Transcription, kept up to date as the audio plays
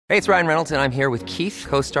Hey, it's Ryan Reynolds, and I'm here with Keith,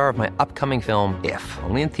 co-star of my upcoming film, If,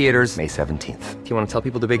 only in theaters May 17th. Do you want to tell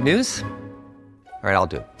people the big news? All right, I'll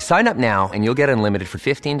do it. Sign up now and you'll get unlimited for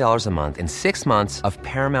 $15 a month and 6 months of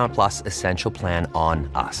Paramount Plus Essential Plan on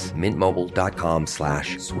us.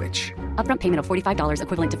 MintMobile.com/switch. Upfront payment of $45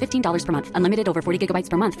 equivalent to $15 per month. Unlimited over 40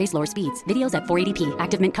 gigabytes per month. Face lower speeds. Videos at 480p.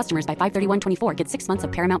 Active Mint customers by 531.24 get 6 months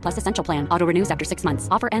of Paramount Plus Essential Plan. Auto renews after 6 months.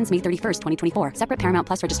 Offer ends May 31st, 2024. Separate Paramount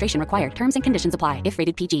Plus registration required. Terms and conditions apply if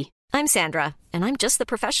rated PG. I'm Sandra, and I'm just the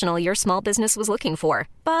professional your small business was looking for.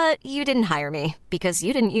 But you didn't hire me because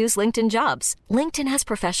you didn't use LinkedIn Jobs. LinkedIn has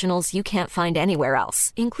professionals you can't find anywhere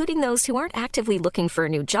else, including those who aren't actively looking for a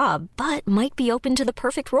new job, but might be open to the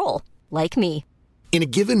perfect role, like me. In a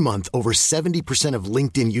given month, over 70% of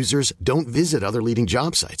LinkedIn users don't visit other leading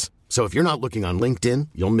job sites. So if you're not looking on LinkedIn,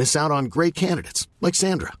 you'll miss out on great candidates like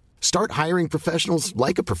Sandra. Start hiring professionals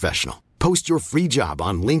like a professional. Post your free job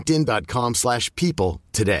on linkedin.com/people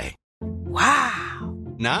today. Wow.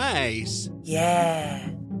 Nice. Yeah.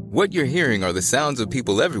 What you're hearing are the sounds of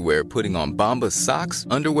people everywhere putting on Bombas socks,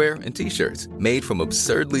 underwear, and T-shirts made from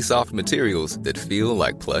absurdly soft materials that feel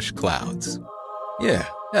like plush clouds. Yeah,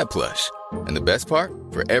 that plush. And the best part?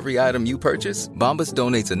 For every item you purchase, Bombas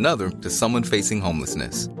donates another to someone facing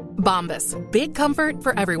homelessness. Bombas. Big comfort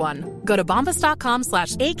for everyone. Go to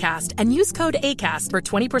bombas.com/ACAST and use code ACAST for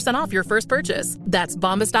 20% off your first purchase. That's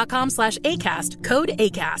bombas.com/ACAST. Code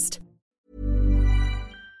ACAST.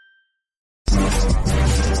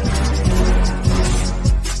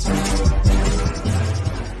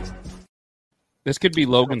 This could be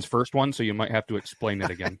Logan's first one, so you might have to explain it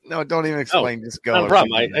again. No, don't even explain. Just go. No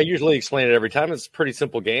problem. I usually explain it every time. It's a pretty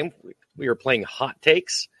simple game. We are playing hot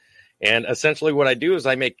takes, and essentially what I do is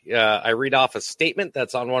I read off a statement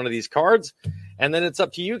that's on one of these cards, and then it's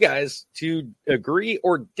up to you guys to agree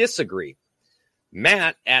or disagree.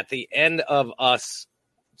 Matt, at the end of us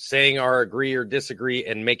saying our agree or disagree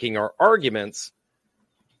and making our arguments,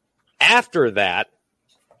 after that,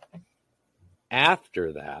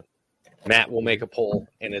 Matt will make a poll,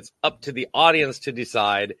 and it's up to the audience to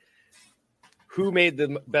decide who made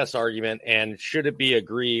the best argument and should it be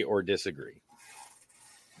agree or disagree.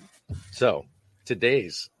 So,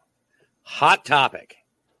 today's hot topic: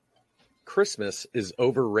 Christmas is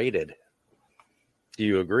overrated. Do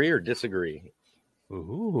you agree or disagree?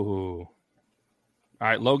 Ooh. All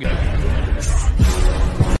right, Logan.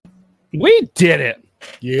 We did it.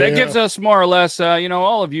 Yeah. That gives us more or less,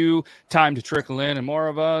 all of you time to trickle in, and more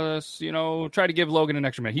of us, try to give Logan an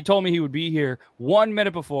extra minute. He told me he would be here 1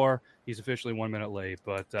 minute before. He's officially 1 minute late,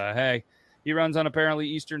 but hey, he runs on apparently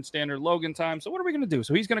Eastern Standard Logan time. So what are we going to do?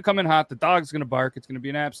 So he's going to come in hot. The dog's going to bark. It's going to be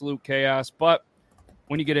an absolute chaos. But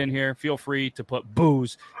when you get in here, feel free to put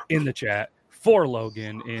booze in the chat for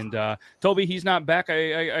Logan. And Toby, he's not back,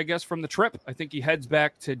 I guess, from the trip. I think he heads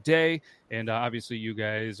back today. And obviously you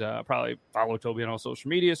guys probably follow Toby on all social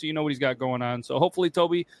media, so you know what he's got going on. So hopefully,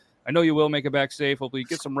 Toby, I know you will make it back safe. Hopefully you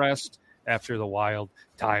get some rest after the wild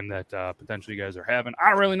time that potentially you guys are having.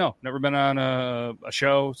 I don't really know. Never been on a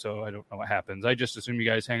show, so I don't know what happens. I just assume you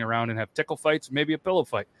guys hang around and have tickle fights, maybe a pillow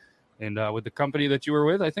fight. And with the company that you were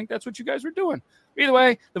with, I think that's what you guys were doing. Either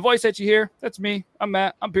way, the voice that you hear, that's me. I'm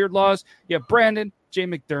Matt. I'm Beard Laws. You have Brandon J.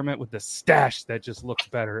 McDermott with the stash that just looks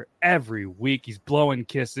better every week. He's blowing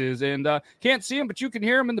kisses, and can't see him, but you can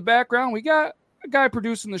hear him in the background. We got a guy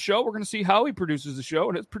producing the show. We're going to see how he produces the show,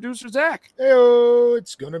 and it's producer Zach. Hey,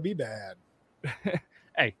 it's going to be bad.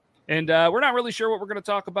 Hey, and we're not really sure what we're going to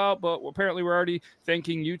talk about, but apparently we're already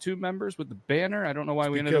thanking YouTube members with the banner. I don't know why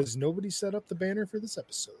we ended up. Because nobody set up the banner for this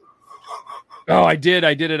episode. Oh, I did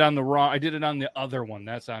it on the wrong. I did it on the other one.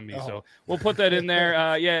 That's on me. Oh. So we'll put that in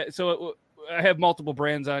there. Yeah. So I have multiple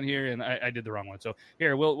brands on here, and I did the wrong one. So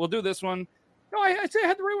here we'll do this one. No, I say I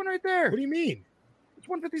had the right one right there. What do you mean? It's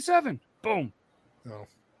 157. Boom. Oh.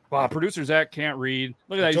 Wow. Producer Zach can't read.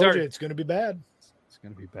 Look at that. I told you it's going to be bad. It's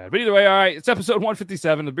going to be bad. But either way, all right. It's episode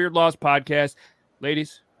 157 of the Beard Laws podcast.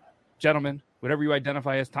 Ladies, gentlemen, whatever you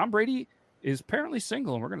identify as, Tom Brady is apparently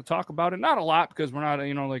single, and we're going to talk about it. Not a lot, because we're not,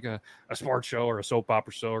 like a sports show or a soap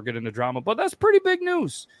opera show or get into drama, but that's pretty big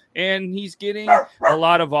news. And he's getting a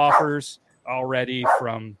lot of offers already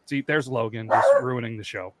from, see, there's Logan just ruining the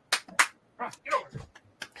show.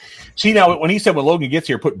 See, now, when he said when Logan gets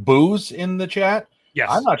here, put booze in the chat. Yes.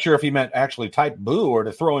 I'm not sure if he meant actually type boo or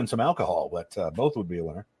to throw in some alcohol, but both would be a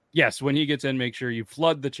winner. Yes, when he gets in, make sure you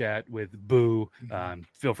flood the chat with boo.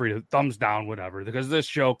 Feel free to thumbs down, whatever, because this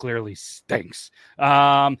show clearly stinks.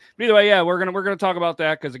 Either way, yeah, we're gonna talk about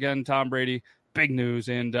that because again, Tom Brady, big news.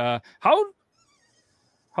 And how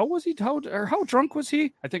was he? How drunk was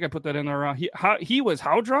he? I think I put that in there. He was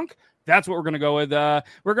how drunk? that's what we're going to go with.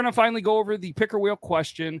 We're going to finally go over the picker wheel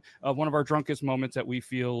question of one of our drunkest moments that we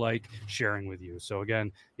feel like sharing with you. So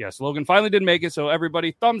again, yes, Logan finally did make it. So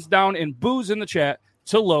everybody, thumbs down and boos in the chat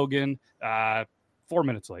to Logan. 4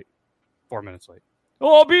 minutes late. 4 minutes late.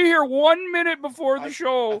 Oh, I'll be here 1 minute before the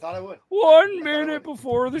show. I thought I would. 1 minute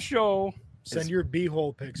before the show. Send your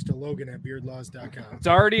beehole pics to Logan@beardlaws.com. It's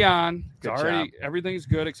already on. It's Good already job. Everything's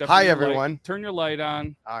good except Hi, for your everyone. light. Turn your light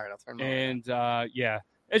on. All right, I'll turn my And yeah,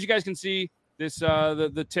 as you guys can see, this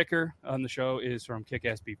the ticker on the show is from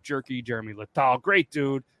Kick-Ass Beef Jerky, Jeremy Lital. Great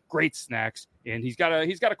dude, great snacks, and he's got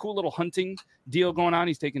a cool little hunting deal going on.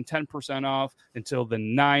 He's taking 10% off until the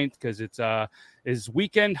 9th because it's his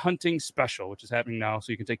weekend hunting special, which is happening now.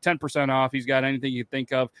 So you can take 10% off. He's got anything you can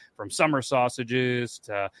think of, from summer sausages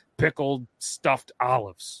to pickled stuffed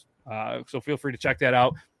olives. So feel free to check that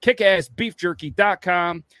out.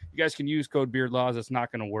 Kickassbeefjerky.com. You guys can use code BeardLaws. It's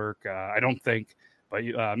not going to work, I don't think.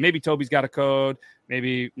 But maybe Toby's got a code.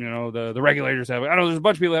 Maybe, the regulators have it. I don't know. There's a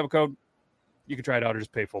bunch of people that have a code. You can try it out or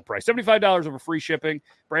just pay full price. $75 over free shipping.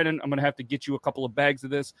 Brandon, I'm going to have to get you a couple of bags of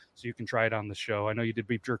this so you can try it on the show. I know you did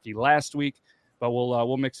beef jerky last week, but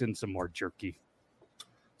we'll mix in some more jerky.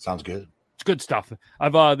 Sounds good. It's good stuff.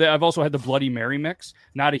 I've also had the Bloody Mary mix.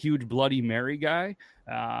 Not a huge Bloody Mary guy,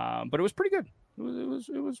 but it was pretty good.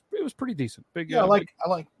 It was pretty decent. Big. Yeah, I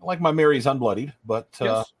like my Mary's unbloodied, but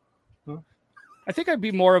yes. I think I'd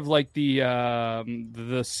be more of like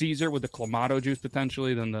the Caesar with the clamato juice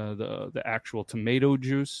potentially than the actual tomato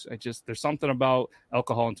juice. There's something about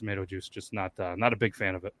alcohol and tomato juice, just not a big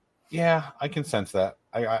fan of it. Yeah, I can sense that.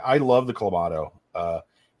 I love the clamato.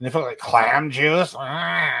 And if I like clam juice,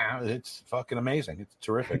 it's fucking amazing. It's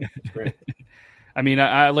terrific. It's great. I mean,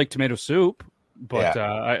 I like tomato soup, but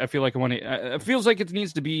Yeah. I feel like it feels like it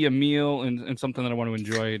needs to be a meal and something that I want to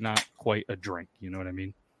enjoy, not quite a drink. You know what I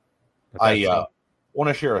mean? I want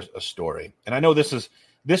to share a story, and I know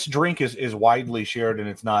this drink is widely shared, and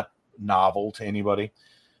it's not novel to anybody.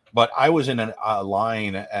 But I was in a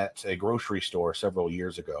line at a grocery store several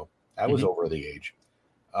years ago. I was over the age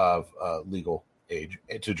of legal age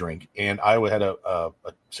to drink, and I had a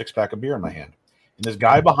 6-pack of beer in my hand. And this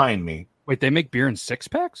guy behind me. Wait, they make beer in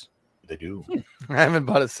 6-packs? They do. I haven't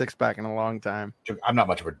bought a 6-pack in a long time. I'm not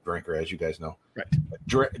much of a drinker, as you guys know. Right.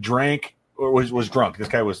 Drank or was drunk. This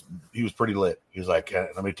guy was pretty lit. He was like,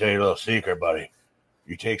 "Let me tell you a little secret, buddy.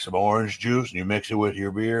 You take some orange juice and you mix it with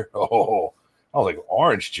your beer." Oh, I was like,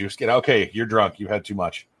 "Orange juice? Okay, you're drunk. You've had too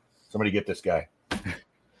much. Somebody get this guy."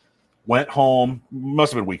 Went home.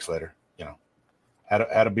 Must have been weeks later.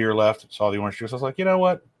 Had a beer left. Saw the orange juice. I was like, you know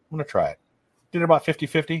what? I'm going to try it. Did it about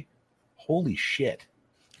 50-50. Holy shit.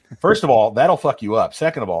 First of all, that'll fuck you up.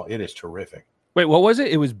 Second of all, it is terrific. Wait, what was it?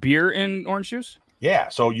 It was beer and orange juice? Yeah.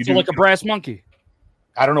 So you do like a brass monkey.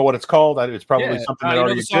 I don't know what it's called. It's probably something that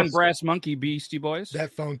already exists. Brass Monkey, Beastie Boys.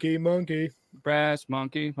 That funky monkey. Brass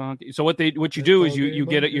monkey. So what you do is you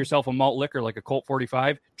get it yourself a malt liquor like a Colt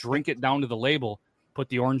 45, drink it down to the label, put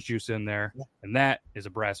the orange juice in there, and that is a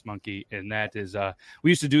Brass Monkey. And that is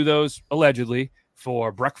we used to do those allegedly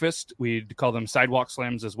for breakfast. We'd call them sidewalk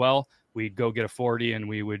slams as well. We'd go get a 40 and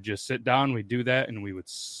we would just sit down. We'd do that and we would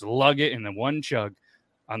slug it in the one chug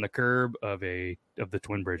on the curb of the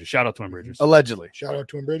Twin Bridges. Shout out Twin Bridges. Allegedly. Shout out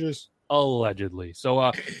Twin Bridges. Allegedly.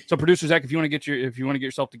 So producer Zach, if you want to get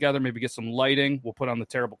yourself together, maybe get some lighting. We'll put on the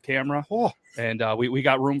terrible camera. And we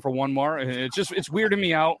got room for one more. And it's weirding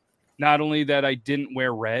me out. Not only that I didn't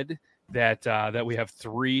wear red, that we have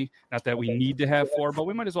 3. Not that we need to have 4, but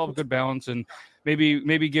we might as well have a good balance and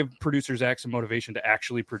maybe give producer Zach some motivation to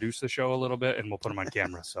actually produce the show a little bit, and we'll put him on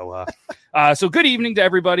camera. So so good evening to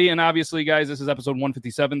everybody, and obviously, guys, this is episode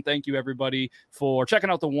 157. Thank you everybody for checking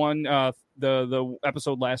out the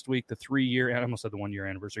episode last week, the 3-year. I almost said the 1-year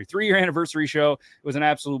anniversary, 3-year anniversary show. It was an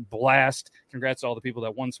absolute blast. Congrats to all the people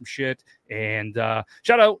that won some shit, and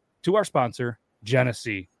shout out to our sponsor,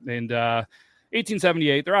 Genesee, and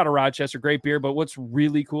 1878. They're out of Rochester. Great beer. But what's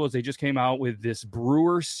really cool is they just came out with this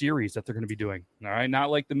brewer series that they're going to be doing. All right. Not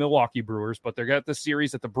like the Milwaukee Brewers, but they've got this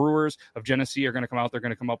series that the Brewers of Genesee are going to come out. They're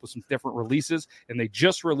going to come up with some different releases. And they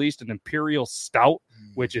just released an Imperial Stout,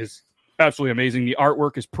 which is absolutely amazing. The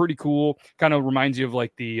artwork is pretty cool. Kind of reminds you of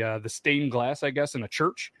like the stained glass, I guess, in a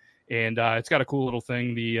church. And it's got a cool little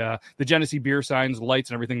thing. The Genesee beer signs, lights,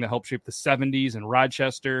 and everything that helped shape the 70s in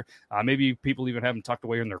Rochester. Maybe people even have them tucked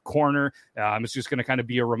away in their corner. It's just going to kind of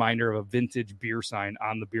be a reminder of a vintage beer sign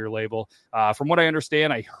on the beer label. From what I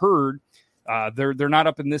understand, I heard they're not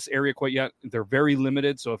up in this area quite yet. They're very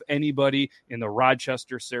limited. So if anybody in the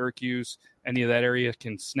Rochester, Syracuse, any of that area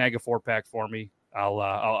can snag a 4-pack for me,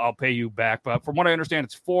 I'll pay you back. But from what I understand,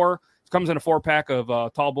 it's 4. It comes in a 4-pack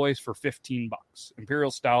of Tall Boys for $15.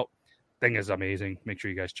 Imperial Stout. thing is amazing. Make sure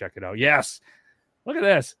you guys check it out. Yes. Look at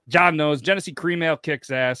this. John knows Genesee Cream Ale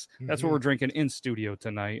kicks ass. That's what we're drinking in studio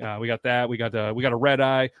tonight. We got that. We got a red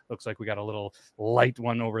eye. Looks like we got a little light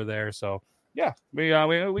one over there. So yeah, we got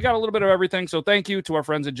a little bit of everything. So thank you to our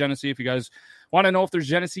friends at Genesee. If you guys want to know if there's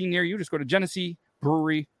Genesee near you, just go to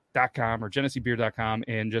GeneseeBrewery.com or GeneseeBeer.com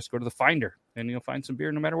and just go to the Finder, and you'll find some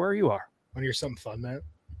beer no matter where you are. Want to hear something fun, Matt?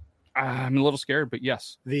 I'm a little scared, but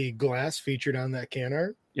yes. The glass featured on that can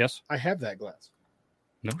art. Yes, I have that glass.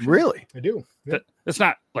 No, really, I do. Yeah. It's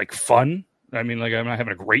not like fun. I mean, like I'm not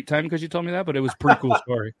having a great time because you told me that, but it was a pretty cool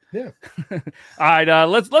story. Yeah. All right,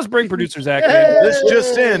 let's bring producer Zach in. This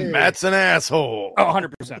just in, Matt's an asshole. Oh,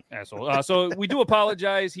 100% asshole. So we do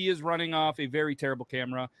apologize. He is running off a very terrible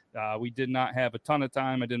camera. We did not have a ton of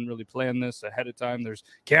time. I didn't really plan this ahead of time. There's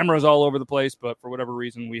cameras all over the place, but for whatever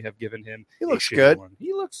reason, we have given him. He looks good. One.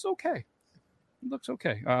 He looks okay. That's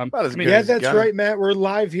right, Matt. We're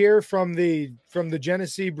live here from the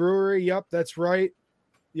Genesee Brewery. Yep, that's right.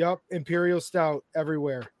 Yep, Imperial Stout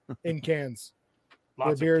everywhere in cans.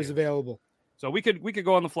 Where beer is available. So we could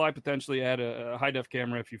go on the fly, potentially add a high def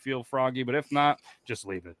camera if you feel froggy, but if not, just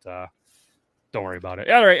leave it. Don't worry about it.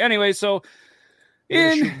 All right. Anyway, so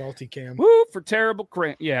multicam. Woo for terrible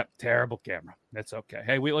camera. That's okay.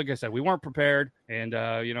 Hey, like I said, we weren't prepared, and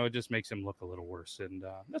it just makes him look a little worse, and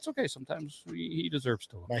that's okay. Sometimes he deserves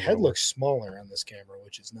to look. My head looks smaller on this camera,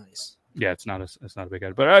 which is nice. Yeah, it's not a big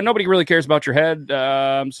head, but nobody really cares about your head.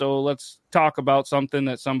 So let's talk about something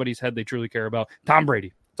that somebody's head they truly care about. Tom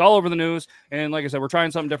Brady. It's all over the news, and like I said, we're trying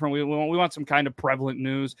something different. We want some kind of prevalent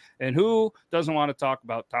news, and who doesn't want to talk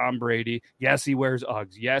about Tom Brady? Yes, he wears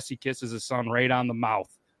Uggs. Yes, he kisses his son right on the mouth.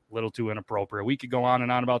 A little too inappropriate. We could go on and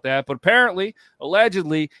on about that, but apparently,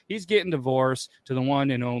 allegedly, he's getting divorced to the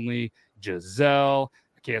one and only Giselle.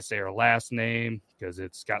 I can't say her last name because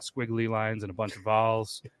it's got squiggly lines and a bunch of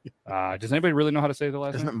vowels. Does anybody really know how to say the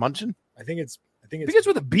last name? Isn't it Munchin? I think it's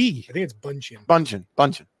with a B. I think it's Bunchin. Bunchin.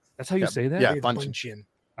 That's how you say that? Yeah, Bunchin.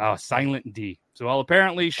 Silent D. So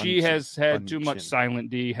apparently she has had too much silent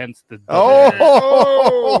D, hence the.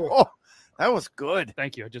 Oh, that was good.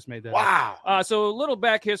 Thank you. I just made that. Wow. So a little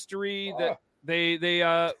back history that they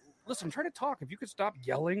listen. I'm trying to talk. If you could stop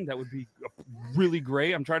yelling, that would be really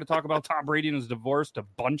great. I'm trying to talk about Tom Brady and his divorce to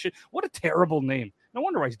Bunchin. What a terrible name. No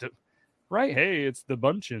wonder why he's right. Hey, it's the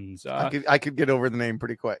Bunchins. I could get over the name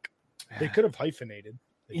pretty quick. They could have hyphenated.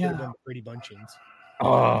 They could have done Brady Bunchins.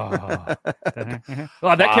 Oh,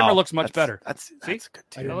 that camera looks much better. That's good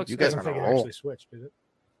too. You guys are on a it roll. actually switched, did it?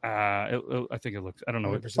 I think it looks. I don't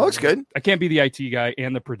know. It looks good. I can't be the IT guy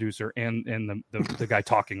and the producer and the guy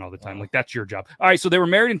talking all the time. Like that's your job. All right. So they were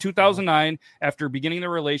married in 2009 after beginning their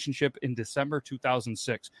relationship in December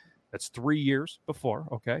 2006. That's 3 years before.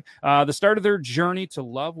 Okay. The start of their journey to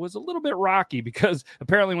love was a little bit rocky because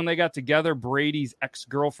apparently when they got together, Brady's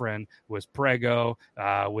ex-girlfriend was preggo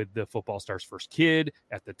with the football star's first kid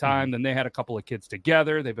at the time. Then they had a couple of kids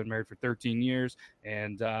together. They've been married for 13 years.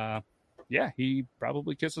 And he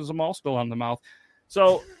probably kisses them all still on the mouth.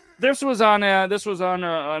 So this was on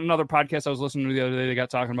another podcast I was listening to the other day. They got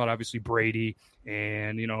talking about obviously Brady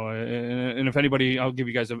and and if anybody, I'll give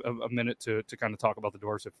you guys a minute to kind of talk about the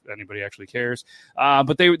divorce if anybody actually cares.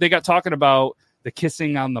 But they got talking about the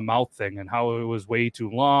kissing on the mouth thing and how it was way too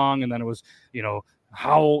long, and then it was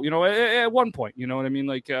how at one point, you know what I mean?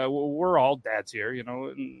 Like we're all dads here,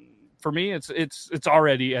 and for me, it's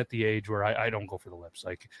already at the age where I don't go for the lips.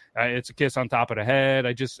 Like it's a kiss on top of the head.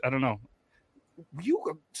 I don't know.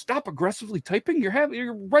 You stop aggressively typing.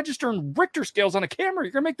 You're registering Richter scales on a camera.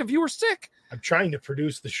 You're gonna make the viewer sick. I'm trying to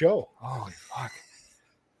produce the show. Holy fuck!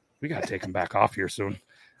 We gotta take him back off here soon.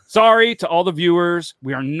 Sorry to all the viewers.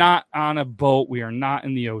 We are not on a boat. We are not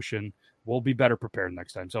in the ocean. We'll be better prepared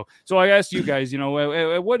next time. So I asked you guys.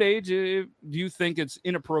 At what age do you think it's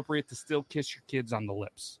inappropriate to still kiss your kids on the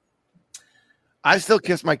lips? I still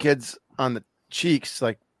kiss my kids on the cheeks.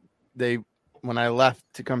 Like when I left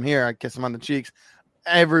to come here, I kiss them on the cheeks.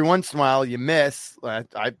 Every once in a while, you miss.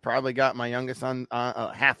 I probably got my youngest on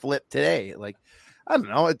a half lip today. Like, I don't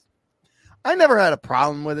know. I never had a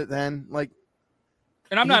problem with it then. Like,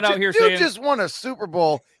 and I'm not out here saying just won a Super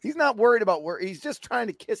Bowl. He's not worried about where he's just trying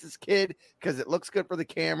to kiss his kid because it looks good for the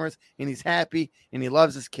cameras and he's happy and he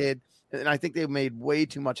loves his kid. And I think they've made way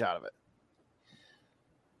too much out of it.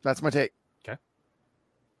 That's my take. Okay.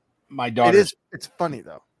 My daughter. It's funny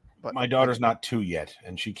thoght. But my daughter's not 2 yet,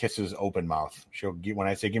 and she kisses open mouth. When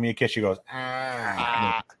I say give me a kiss, she goes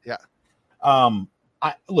yeah. I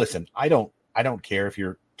don't care if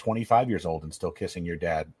you're 25 years old and still kissing your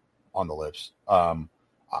dad on the lips.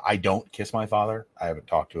 I don't kiss my father. I haven't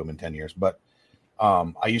talked to him in 10 years, but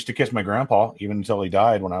I used to kiss my grandpa even until he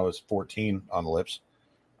died when I was 14 on the lips.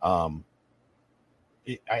 I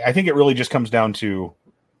think it really just comes down to,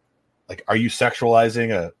 like, are you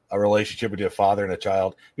sexualizing a relationship with a father and a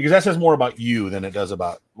child? Because that says more about you than it does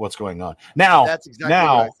about what's going on. Now, that's exactly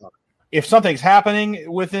what I thought. If something's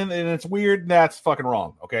happening within and it's weird, that's fucking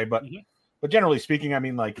wrong. Okay. But generally speaking, I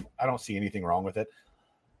mean, like, I don't see anything wrong with it.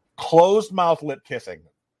 Closed mouth lip kissing.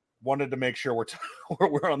 Wanted to make sure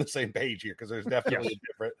we're on the same page here, because there's definitely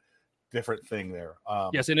a different thing there.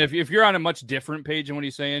 Yes, and if you're on a much different page than what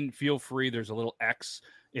he's saying, feel free. There's a little X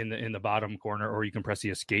in the bottom corner, or you can press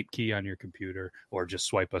the escape key on your computer, or just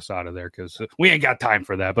swipe us out of there, because we ain't got time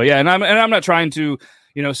for that. But yeah, and I'm not trying to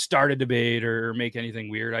start a debate or make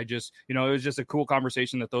anything weird. I just it was just a cool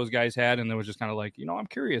conversation that those guys had, and it was just kind of like, I'm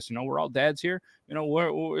curious. We're all dads here.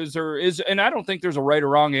 Where is and I don't think there's a right or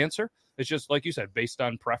wrong answer. It's just, like you said, based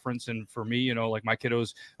on preference. And for me, like, my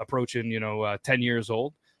kiddo's approaching 10 years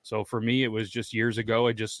old. So for me, it was just years ago.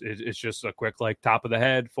 It's just a quick, like, top of the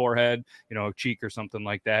head, forehead, cheek or something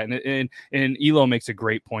like that. And Elo makes a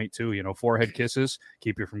great point too. Forehead kisses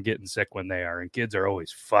keep you from getting sick when they are, and kids are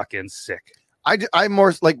always fucking sick. I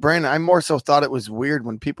more like Brandon. I more so thought it was weird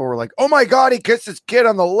when people were like, "Oh my God, he kissed his kid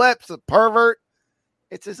on the lips, the pervert."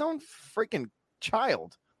 It's his own freaking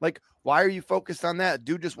child. Like, why are you focused on that?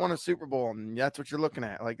 Dude just won a Super Bowl, and that's what you're looking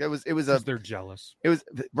at. Like, they're jealous. It was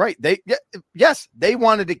right. They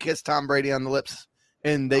wanted to kiss Tom Brady on the lips,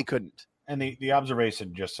 and they couldn't. And the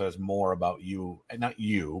observation just says more about you, not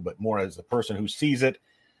you, but more as the person who sees it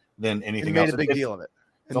than anything else. Made a big deal of it.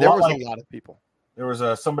 And there was a lot of people. There was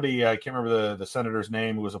somebody, I can't remember the senator's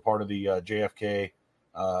name, who was a part of the JFK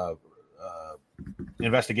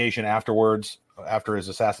investigation afterwards, after his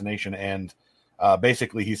assassination, and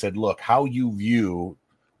basically he said, look, how you view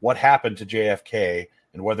what happened to JFK,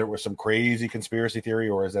 and whether it was some crazy conspiracy theory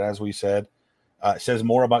or is it, as we said, says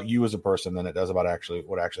more about you as a person than it does about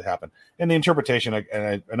what actually happened. And the interpretation,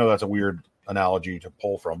 I know that's a weird analogy to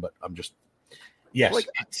pull from, but I'm just, yes, like,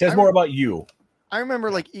 it says more about you. I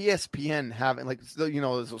remember, like, ESPN having, like,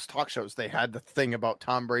 those talk shows, they had the thing about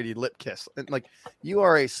Tom Brady lip kiss. And, like, you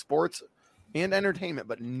are a sports and entertainment,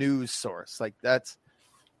 but news source. Like, it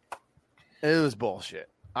was bullshit.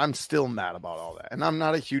 I'm still mad about all that. And I'm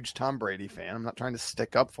not a huge Tom Brady fan. I'm not trying to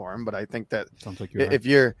stick up for him, but I think that if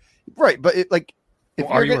you're right, but if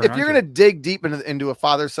you're going to dig deep into a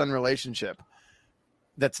father-son relationship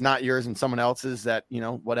that's not yours and someone else's, that,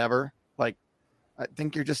 whatever, like, I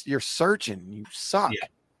think you're searching. You suck. Yeah.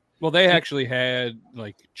 Well, they actually had,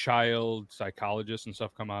 like, child psychologists and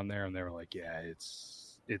stuff come on there, and they were like, yeah,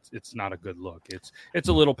 it's not a good look. It's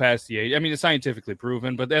a little past the age. I mean, it's scientifically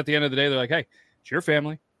proven, but at the end of the day, they're like, hey, it's your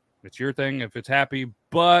family. It's your thing if it's happy,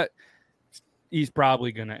 but he's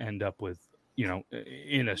probably going to end up with,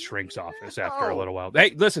 in a shrink's office after a little while.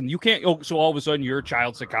 Hey, listen, you can't. So all of a sudden you're a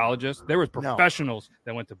child psychologist. There was professionals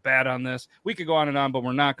that went to bat on this. We could go on and on, but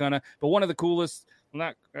we're not gonna. But one of the coolest,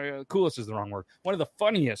 coolest is the wrong word. One of the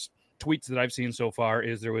funniest tweets that I've seen so far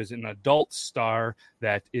is there was an adult star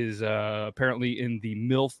that is apparently in the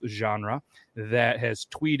MILF genre that has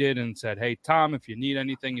tweeted and said, hey, Tom, if you need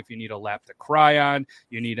anything, if you need a lap to cry on,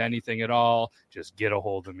 you need anything at all, just get a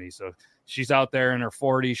hold of me. So she's out there in her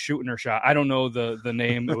 40s shooting her shot. I don't know the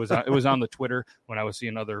name. It was on the Twitter when I was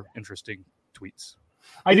seeing other interesting tweets.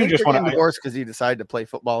 I do just want to divorce because he decided to play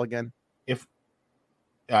football again. If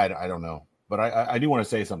I don't know, but I do want to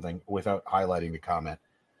say something without highlighting the comment.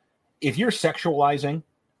 If you're sexualizing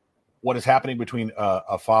what is happening between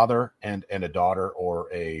a father and a daughter,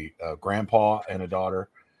 or a grandpa and a daughter,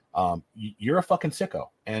 you're a fucking sicko,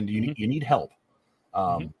 and you need help.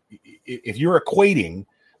 If you're equating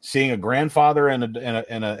seeing a grandfather and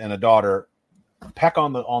a daughter peck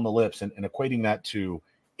on the lips and equating that to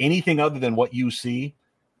anything other than what you see,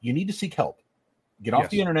 you need to seek help. Get off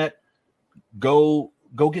the internet. Go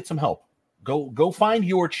get some help. Go find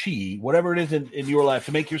your chi, whatever it is in your life,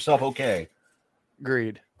 to make yourself okay.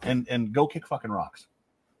 Agreed. And go kick fucking rocks.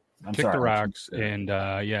 Kick the rocks and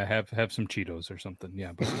have some Cheetos or something.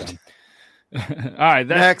 Yeah, but all right.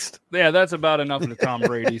 Next. Yeah, that's about enough of the Tom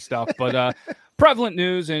Brady stuff. But prevalent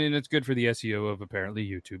news, and it's good for the SEO of apparently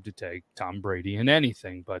YouTube to tag Tom Brady in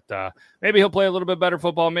anything. But maybe he'll play a little bit better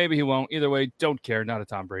football. Maybe he won't. Either way, don't care. Not a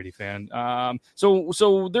Tom Brady fan.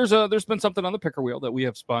 So there's been something on the picker wheel that we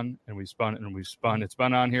have spun and we've spun and we've spun. It's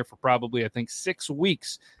been on here for probably, I think, 6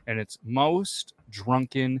 weeks, and it's most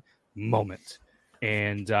drunken moment.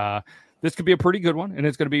 And This could be a pretty good one, and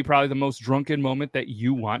it's going to be probably the most drunken moment that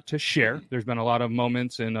you want to share. There's been a lot of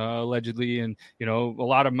moments, and allegedly, and a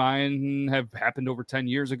lot of mine have happened over 10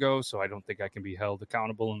 years ago, so I don't think I can be held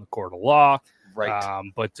accountable in the court of law. Right.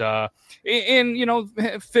 But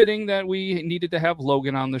fitting that we needed to have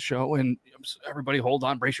Logan on the show, and everybody hold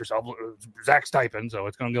on, brace yourself. Zach's typing, so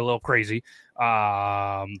it's going to get a little crazy.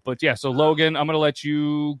 But yeah, so Logan, I'm going to let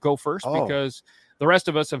you go first because the rest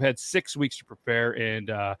of us have had 6 weeks to prepare,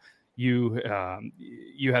 and you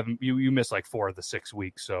missed like 4 of the 6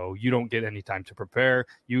 weeks, so you don't get any time to prepare.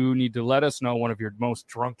 You need to let us know one of your most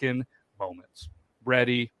drunken moments.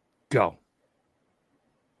 Ready, go.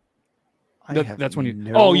 That's when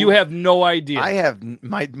you have no idea. I have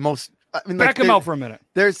my most. I mean, back him out for a minute.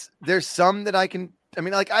 There's some that I can. I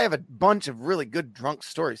mean, like I have a bunch of really good drunk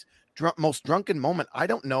stories. Most drunken moment. I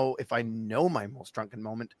don't know if I know my most drunken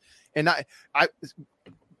moment, and I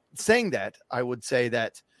saying that I would say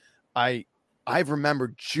that I've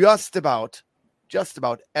remembered just about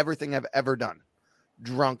everything I've ever done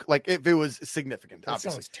drunk, like if it was significant. That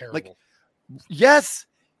obviously sounds terrible. Like, yes,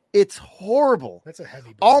 it's horrible. That's a heavy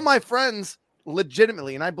burden. All my friends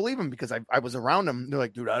legitimately, and I believe them because I was around them, they're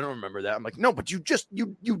like, dude, I don't remember that. I'm like, no, but you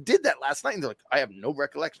did that last night. And they're like, I have no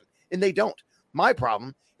recollection. And they don't. My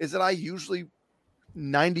problem is that I usually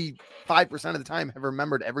 95% of the time have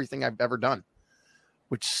remembered everything I've ever done,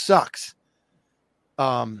 which sucks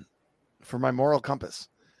for my moral compass.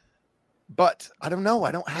 But I don't know.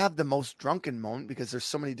 I don't have the most drunken moment because there's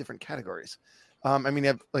so many different categories. I mean, I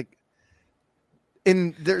have like,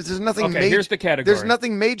 there's nothing major. Here's the category. There's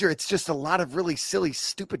nothing major. It's just a lot of really silly,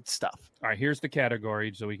 stupid stuff. All right, here's the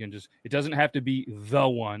category. So we can just, it doesn't have to be the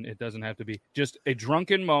one. It doesn't have to be just a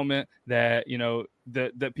drunken moment that,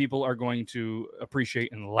 that people are going to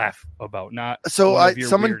appreciate and laugh about. Not so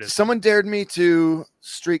someone dared me to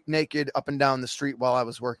streak naked up and down the street while I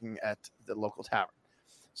was working at the local tavern.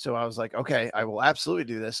 So I was like, okay, I will absolutely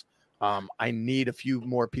do this. I need a few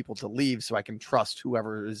more people to leave so I can trust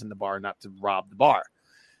whoever is in the bar not to rob the bar.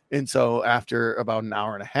 And so after about an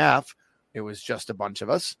hour and a half, it was just a bunch of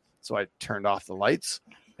us. So I turned off the lights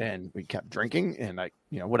and we kept drinking and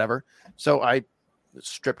whatever. So I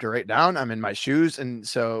stripped her right down. I'm in my shoes. And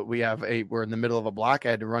so we're in the middle of a block. I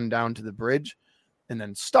had to run down to the bridge and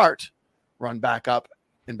then run back up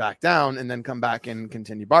and back down and then come back and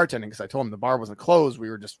continue bartending because I told him the bar wasn't closed. We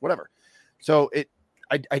were just whatever. So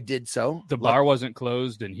I did so. The bar wasn't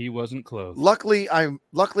closed and he wasn't closed. Luckily,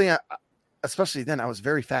 especially then, I was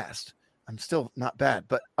very fast. I'm still not bad,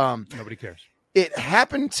 but nobody cares. It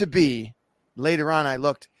happened to be later on. I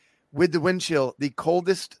looked with the wind chill, the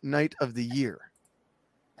coldest night of the year.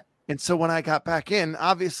 And so when I got back in,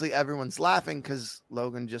 obviously everyone's laughing because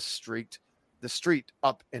Logan just streaked the street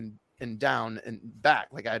up and down and back.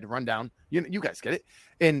 Like I had to run down. You guys get it.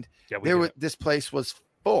 And this place was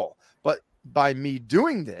full. But by me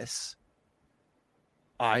doing this,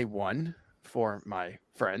 I won for my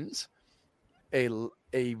friends a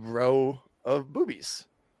row of boobies.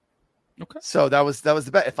 Okay. So that was the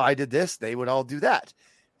bet. If I did this, they would all do that.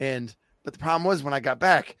 But the problem was when I got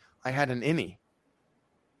back, I had an innie.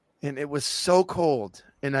 And it was so cold.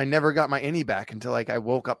 And I never got my innie back until I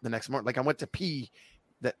woke up the next morning. Like I went to pee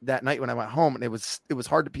that night when I went home, and it was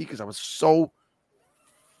hard to pee because I was so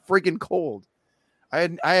freaking cold. I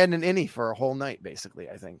had an innie for a whole night, basically,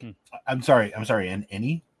 I think. I'm sorry, an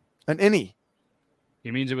innie? An innie.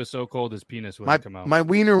 He means it was so cold his penis wouldn't come out. My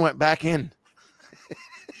wiener went back in.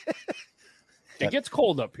 It gets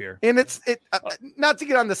cold up here. And it's not to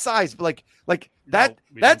get on the size, but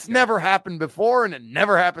that's never happened before, and it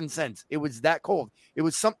never happened since. It was that cold. It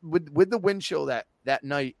was with the wind chill that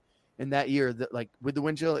night and that year, that like with the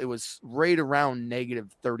wind chill, it was right around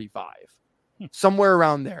 -35, somewhere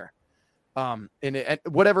around there. And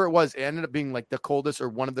whatever it was, it ended up being like the coldest or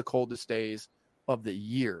one of the coldest days of the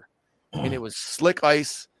year. And it was slick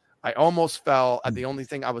ice. I almost fell. The only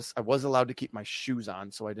thing I was allowed to keep my shoes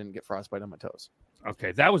on so I didn't get frostbite on my toes.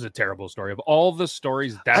 Okay, that was a terrible story. Of all the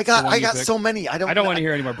stories, I got so many. I don't want to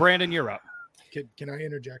hear anymore. Brandon, you're up. Can I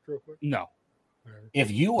interject real quick? No. If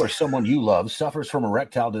you or someone you love suffers from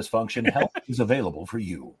erectile dysfunction, help is available for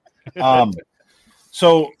you.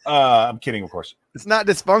 So I'm kidding, of course. It's not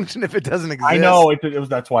dysfunction if it doesn't exist. I know it was.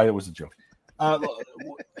 That's why it was a joke.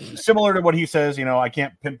 Similar to what he says, I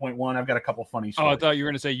can't pinpoint one. I've got a couple funny stories. Oh, I thought you were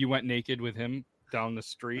going to say you went naked with him down the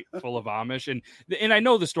street full of Amish. And I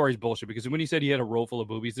know the story's bullshit because when he said he had a row full of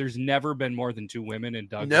boobies, there's never been more than 2 women and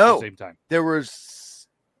Doug at the same time. There was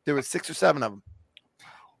 6 or 7 of them.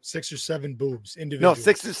 6 or 7 boobs. Individuals. No,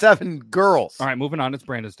 6 or 7 girls. All right, moving on. It's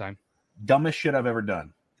Brandon's time. Dumbest shit I've ever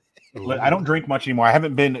done. I don't drink much anymore. I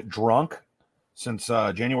haven't been drunk since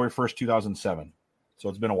January 1st, 2007. So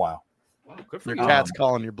it's been a while. Wow, good for Your you. cat's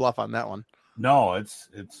calling your bluff on that one. No, it's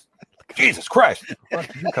Jesus Christ. Where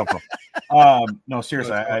did you come from? No,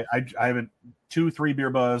 seriously, I haven't 2-3 beer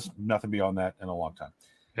buzz, nothing beyond that in a long time.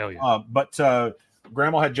 Hell yeah. But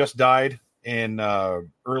Grandma had just died in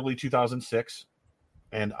early 2006,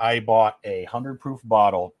 and I bought a 100 proof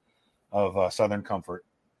bottle of Southern Comfort.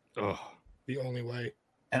 Ugh. The only way.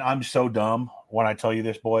 And I'm so dumb when I tell you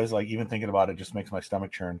this, boys. Like, even thinking about it just makes my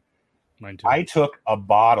stomach churn. Mine too. I took a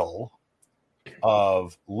bottle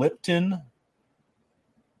of Lipton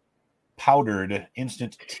powdered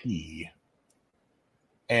instant tea,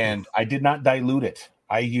 and I did not dilute it.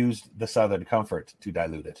 I used the Southern Comfort to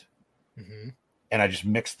dilute it. Mm-hmm. And I just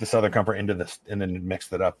mixed the Southern Comfort into this and then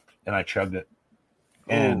mixed it up, and I chugged it.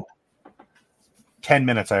 And 10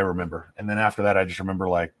 minutes I remember. And then after that, I just remember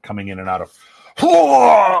like coming in and out of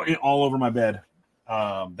all over my bed.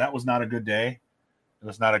 That was not a good day. It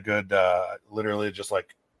was not a good, literally just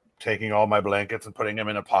like taking all my blankets and putting them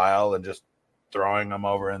in a pile and just throwing them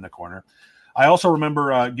over in the corner. I also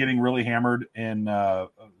remember getting really hammered in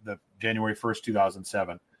the January 1st,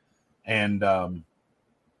 2007. And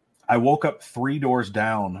I woke up 3 doors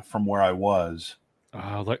down from where I was.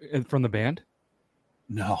 From the band?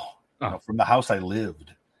 No, from the house I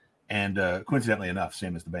lived. And coincidentally enough,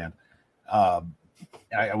 same as the band.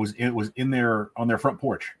 It was in on their front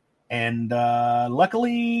porch. And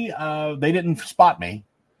luckily, they didn't spot me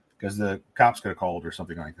because the cops could have called or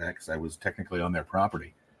something like that because I was technically on their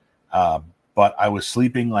property. But I was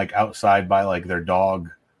sleeping like outside by like their dog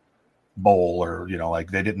bowl, or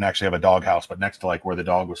like they didn't actually have a dog house, but next to like where the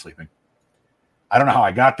dog was sleeping. I don't know how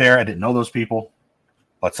I got there. I didn't know those people,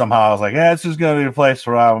 but somehow I was like, this is going to be a place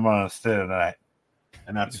where I'm going to stay tonight.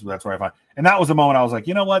 And that's where I found. And that was the moment I was like,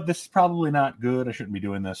 you know what? This is probably not good. I shouldn't be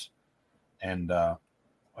doing this. And I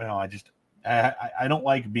don't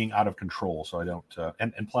like being out of control. So I don't.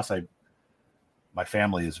 And plus, my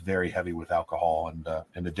family is very heavy with alcohol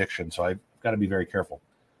and addiction. So I've got to be very careful.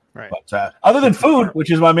 Right. But other than food,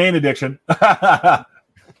 which is my main addiction. Go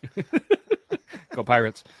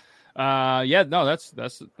Pirates. That's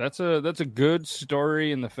a good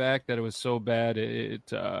story, and the fact that it was so bad it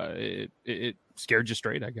scared you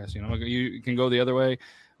straight, I guess. You can go the other way.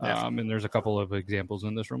 And there's a couple of examples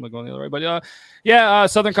in this room that go the other way, but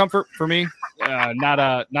Southern Comfort for me, not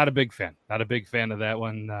a big fan, not a big fan of that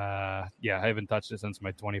one. I haven't touched it since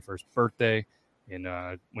my 21st birthday. And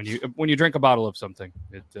when you drink a bottle of something,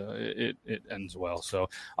 it ends well. So,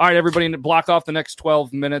 all right, everybody, block off the next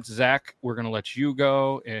 12 minutes. Zach, we're going to let you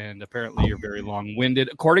go. And apparently you're very long-winded,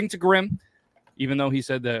 according to Grim, even though he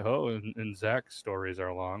said that, and Zach's stories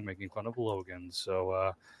are long, making fun of Logan.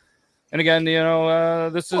 So, and again,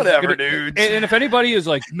 this is whatever, dude. And if anybody is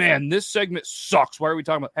like, man, this segment sucks, why are we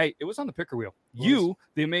talking about? Hey, it was on the picker wheel. You,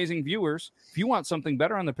 the amazing viewers, if you want something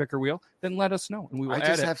better on the picker wheel, then let us know, and we will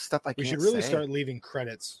add it. Have stuff I can't We should really say. start leaving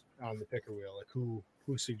credits on the picker wheel, like who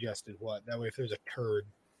suggested what. That way, if there's a turd,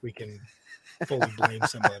 we can fully blame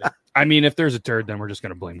somebody. I mean, if there's a turd, then we're just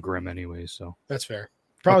going to blame Grim anyway. So that's fair.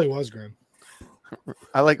 Probably was Grim.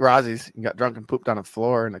 I like Rozzy's. He got drunk and pooped on a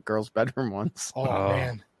floor in a girl's bedroom once. Oh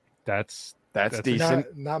man. That's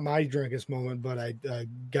decent. Not my drunkest moment, but a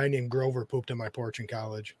guy named Grover pooped on my porch in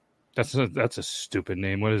college. That's a stupid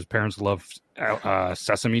name. What his parents love?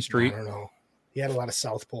 Sesame Street. I don't know. He had a lot of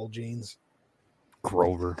South Pole jeans.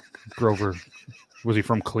 Grover. Was he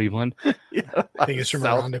from Cleveland? Yeah, I think he's from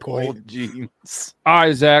Irondequoit. Jeans. All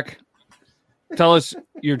right, Zach. Tell us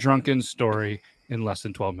your drunken story in less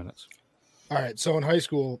than 12 minutes. All right. So in high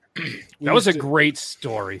school, that was a great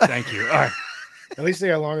story. Thank you. All right. At least they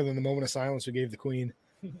got longer than the moment of silence we gave the Queen.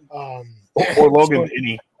 Or Logan's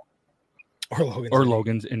innie. Or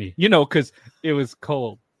Logan's innie. Because it was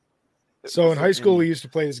cold. So in high school, we used to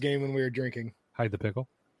play this game when we were drinking. Hide the pickle.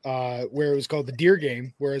 Where it was called the deer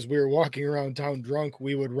game. Whereas we were walking around town drunk,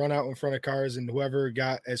 we would run out in front of cars, and whoever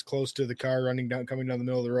got as close to the car coming down the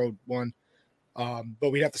middle of the road won. But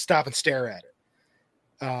we'd have to stop and stare at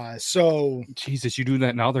it. So Jesus, you do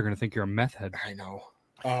that now, they're going to think you're a meth head. I know.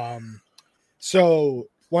 So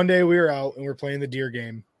one day we were out and we're playing the deer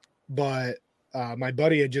game, but my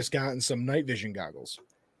buddy had just gotten some night vision goggles.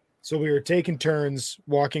 So we were taking turns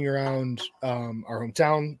walking around our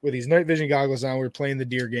hometown with these night vision goggles on. We were playing the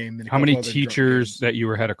deer game. And how many teachers that you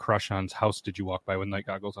had a crush on's house did you walk by with night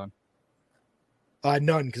goggles on?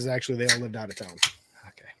 None, because actually they all lived out of town.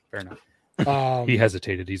 Okay, fair enough. He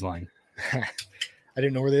hesitated. He's lying. I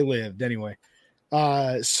didn't know where they lived anyway.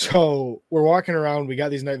 So we're walking around. We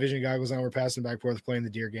got these night vision goggles on. We're passing back and forth playing the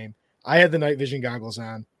deer game. I had the night vision goggles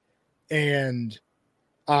on, and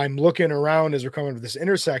I'm looking around as we're coming to this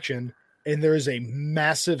intersection, and there is a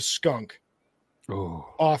massive skunk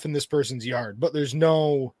off in this person's yard, but there's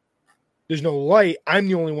no light. I'm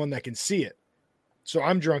the only one that can see it. So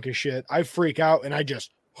I'm drunk as shit. I freak out and I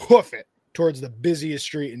just hoof it towards the busiest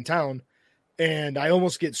street in town. And I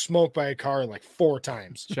almost get smoked by a car like 4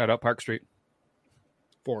 times. Shout out Park Street.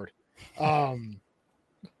 Ford. And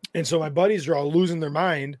so my buddies are all losing their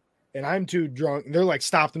mind and I'm too drunk. They're like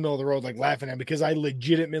stopped in the middle of the road, like laughing at me because I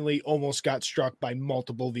legitimately almost got struck by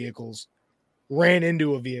multiple vehicles, ran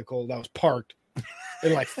into a vehicle that was parked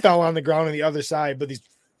and like fell on the ground on the other side. But these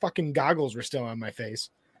fucking goggles were still on my face.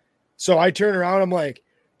 So I turn around. I'm like,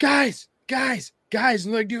 guys. And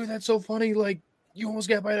like, dude, that's so funny. Like, you almost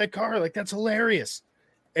got by that car. Like, that's hilarious.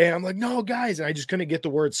 And I'm like, no, guys. And I just couldn't get the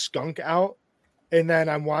word skunk out. And then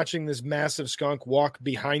I'm watching this massive skunk walk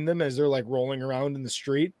behind them as they're like rolling around in the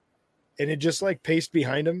street. And it just like paced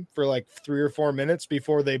behind them for like 3 or 4 minutes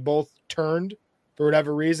before they both turned for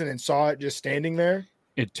whatever reason and saw it just standing there.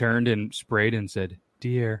 It turned and sprayed and said,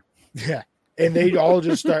 dear. Yeah. And they all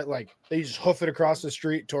just start like, they just hoof it across the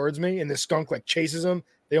street towards me. And the skunk like chases them.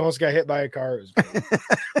 They almost got hit by a car. It was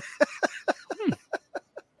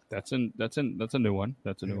That's a new one.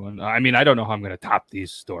 That's a new one. I mean, I don't know how I'm going to top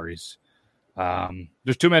these stories.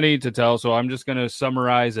 There's too many to tell, so I'm just going to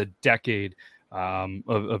summarize a decade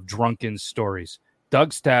of drunken stories.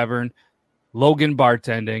 Doug's Tavern, Logan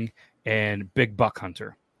Bartending, and Big Buck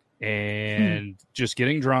Hunter. And just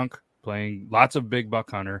getting drunk, playing lots of Big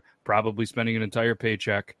Buck Hunter, probably spending an entire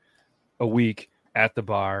paycheck a week at the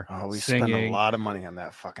bar. Oh, we singing. spent a lot of money on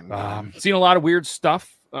that fucking game. Seen a lot of weird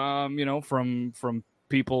stuff, from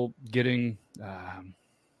people getting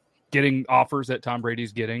offers that Tom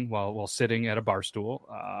Brady's getting while sitting at a bar stool.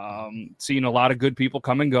 Seeing a lot of good people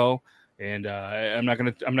come and go, and I'm not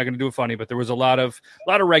gonna do it funny, but there was a lot of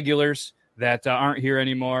regulars that aren't here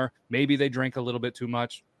anymore. Maybe they drank a little bit too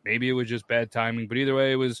much. Maybe it was just bad timing. But either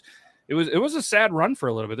way, it was a sad run for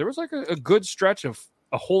a little bit. There was like a good stretch of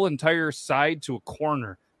a whole entire side to a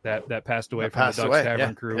corner that passed away from the Doug's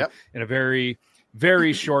Tavern crew in a very,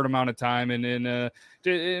 very short amount of time. And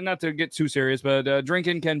not to get too serious, but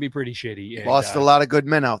drinking can be pretty shitty. And, lost a lot of good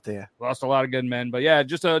men out there. Lost a lot of good men. But yeah,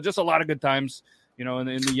 just a lot of good times, in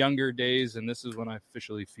the younger days. And this is when I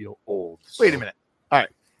officially feel old. So. Wait a minute. All right.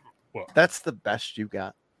 Well, that's the best you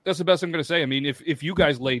got. That's the best I'm going to say. I mean, if you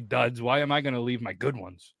guys laid duds, why am I going to leave my good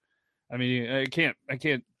ones? I mean, I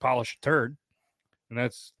can't polish a turd. And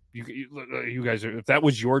that's you guys are. If that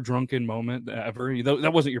was your drunken moment ever,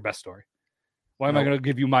 that wasn't your best story. Why am I going to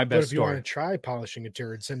give you my best story? If you want to try polishing a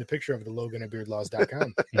turd, send a picture of the Logan at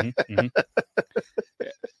beardlaws.com.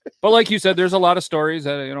 But like you said, there's a lot of stories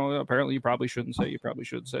that apparently you probably shouldn't say. You probably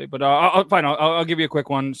should say. But I'll give you a quick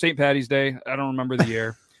one. St. Patty's Day. I don't remember the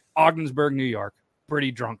year. Ogdensburg, New York.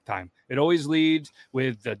 Pretty drunk time. It always leads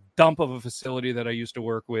with the dump of a facility that I used to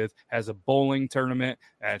work with has a bowling tournament.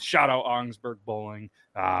 Shout out Ogdensburg Bowling.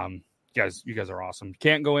 You guys are awesome. You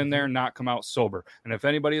can't go in there and not come out sober. And if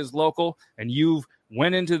anybody is local and you've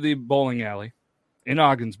went into the bowling alley in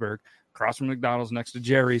Ogdensburg, across from McDonald's next to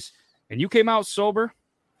Jerry's, and you came out sober,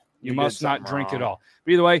 you must not drink at all.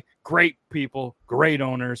 But either way, great people, great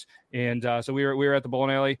owners. And so we were at the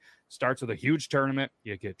bowling alley. Starts with a huge tournament.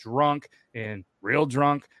 You get drunk and real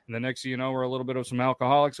drunk. And the next thing you know, we're a little bit of some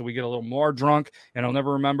alcoholics. So we get a little more drunk. And I'll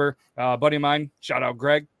never remember a buddy of mine, shout out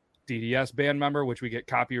Greg, DDS band member, which we get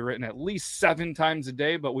copywritten at least 7 times a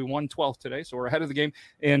day, but we won 12th today. So we're ahead of the game.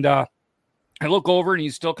 And I look over and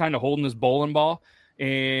he's still kind of holding his bowling ball.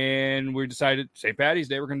 And we decided St. Patty's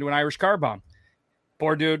Day, we're going to do an Irish car bomb.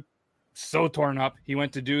 Poor dude. So torn up. He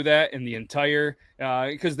went to do that in the entire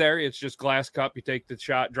because there it's just glass cup. You take the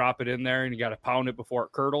shot, drop it in there, and you got to pound it before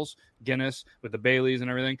it curdles. Guinness with the Baileys and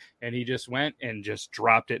everything. And he just went and just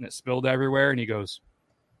dropped it, and it spilled everywhere. And he goes,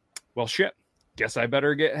 "Well, shit. Guess I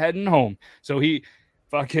better get heading home." So he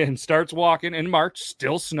fucking starts walking in March.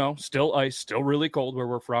 Still snow, still ice, still really cold where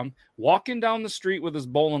we're from. Walking down the street with his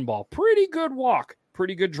bowling ball. Pretty good walk.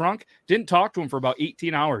 Pretty good drunk. Didn't talk to him for about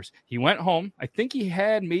 18 hours. He went home. I think he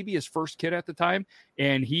had maybe his first kid at the time,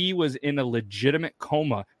 and he was in a legitimate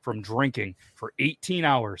coma from drinking for 18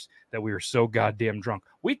 hours that we were so goddamn drunk.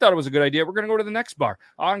 We thought it was a good idea. We're going to go to the next bar.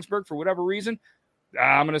 Ogdensburg, for whatever reason.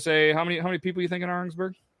 I'm going to say, how many people you think in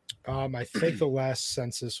Ogdensburg? I think the last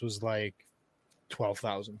census was like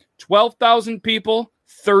 12,000. 12,000 people,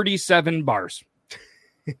 37 bars.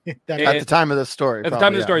 At the time of the story. At the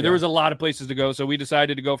time of the story, there was a lot of places to go. So we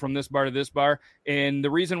decided to go from this bar to this bar. And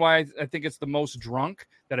the reason why I think it's the most drunk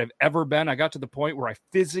that I've ever been, I got to the point where I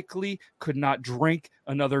physically could not drink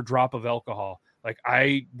another drop of alcohol. Like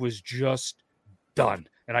I was just done.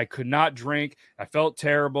 And I could not drink. I felt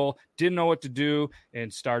terrible, didn't know what to do,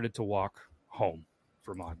 and started to walk home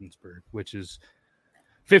from Ogdensburg, which is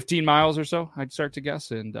 15 miles or so, I'd start to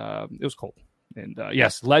guess. And it was cold. And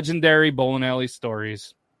yes, legendary bowling alley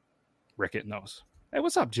stories. Rickett knows. Hey,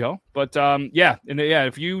 what's up, Joe? But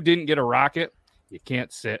if you didn't get a rocket, you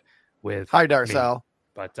can't sit with Hi, Darcel.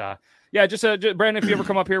 But just Brandon, if you ever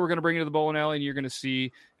come up here, we're going to bring you to the bowling alley, and you're going to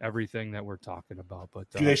see everything that we're talking about. But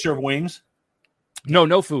do they serve wings?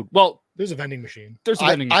 No food. Well, there's a vending machine.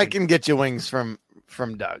 I can get you wings from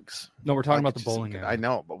Doug's. No, we're talking about the bowling alley. I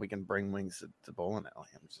know, but we can bring wings to bowling alley.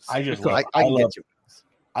 I can get you wings.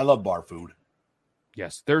 I love bar food.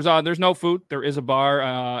 Yes, there's no food. There is a bar,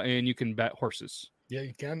 and you can bet horses. Yeah,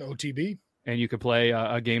 you can. OTB. And you could play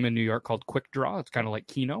a game in New York called Quick Draw. It's kind of like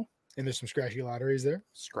Keno. And there's some scratchy lotteries there.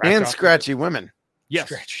 Scratchy women. Yes.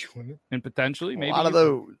 Scratchy women. And potentially, maybe a lot of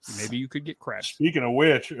those. Maybe you could get crashed. Speaking of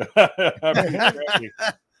which,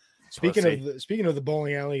 speaking of the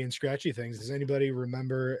bowling alley and scratchy things, does anybody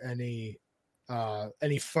remember any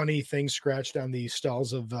funny things scratched on the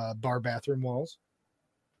stalls of bar bathroom walls?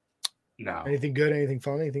 No. Anything good? Anything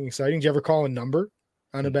fun? Anything exciting? Did you ever call a number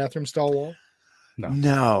on a bathroom stall wall?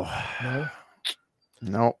 No.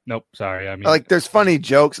 Nope. Sorry. I mean, like there's funny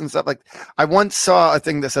jokes and stuff. Like I once saw a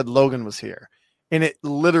thing that said Logan was here, and it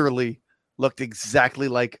literally looked exactly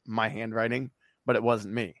like my handwriting, but it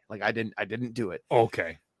wasn't me. Like I didn't do it.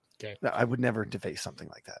 Okay. I would never deface something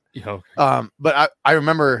like that. Yeah, okay. But I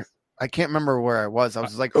remember. I can't remember where I was. I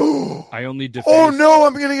was like, oh, I only defaced. Oh no,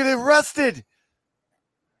 I'm gonna get arrested.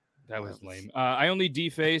 That was lame. I only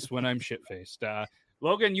deface when I'm shit faced.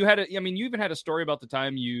 Logan, you even had a story about the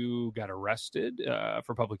time you got arrested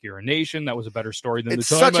for public urination. That was a better story than it's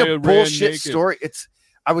the time such a bullshit naked. Story.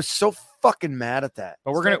 I was so fucking mad at that.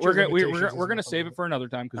 But we're gonna save it for another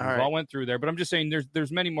time because we all went through there. But I'm just saying,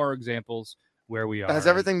 there's many more examples where we are. It has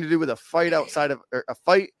everything to do with a fight a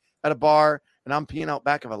fight at a bar, and I'm peeing out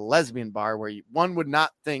back of a lesbian bar where one would not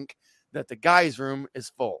think that the guys' room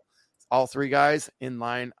is full. All three guys in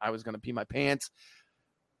line. I was gonna pee my pants.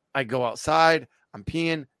 I go outside. I'm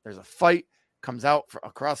peeing. There's a fight. Comes out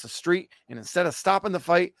across the street. And instead of stopping the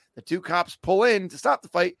fight, the two cops pull in to stop the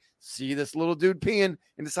fight, see this little dude peeing,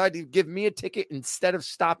 and decide to give me a ticket instead of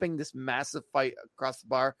stopping this massive fight across the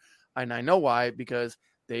bar. And I know why, because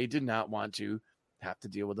they did not want to have to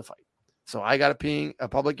deal with the fight. So I got a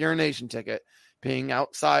public urination ticket, peeing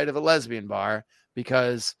outside of a lesbian bar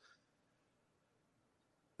because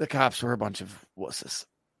the cops were a bunch of wusses.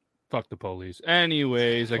 Fuck the police.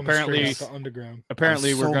 Anyways, apparently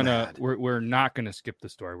we're not gonna skip the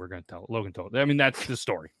story. We're gonna tell Logan told. I mean, that's the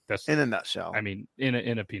story. That's in a nutshell. I mean,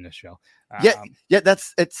 in a penis shell.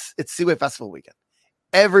 It's Seaway Festival weekend.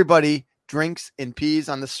 Everybody drinks and pees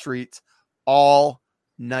on the streets all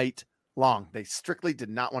night long. They strictly did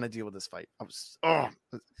not want to deal with this fight.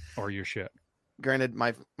 Or your shit. Granted,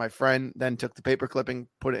 my friend then took the paper clipping,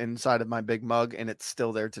 put it inside of my big mug, and it's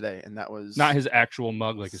still there today. And that was not his actual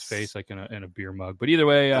mug, like his face, like in a beer mug. But either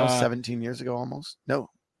way, that was 17 years ago, almost. No,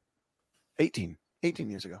 18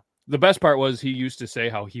 years ago. The best part was he used to say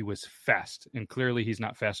how he was fast, and clearly he's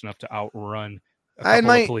not fast enough to outrun. I had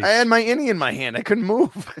my innie in my hand. I couldn't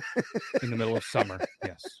move in the middle of summer.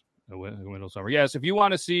 Yes, the middle of summer. Yes, if you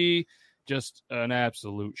want to see just an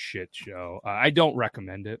absolute shit show. I don't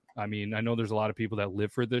recommend it. I mean, I know there's a lot of people that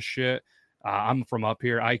live for this shit. I'm from up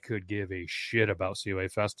here. I could give a shit about Seaway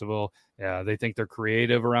Festival. They think they're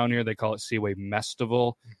creative around here. They call it Seaway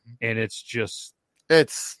Mestival. And it's just...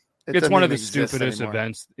 It's one of the stupidest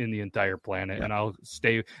events in the entire planet. Yeah. And I'll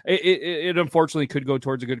stay... It unfortunately could go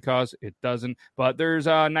towards a good cause. It doesn't. But there's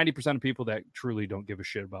 90% of people that truly don't give a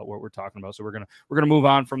shit about what we're talking about. So we're gonna move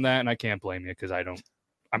on from that. And I can't blame you because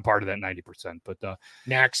I'm part of that 90%, but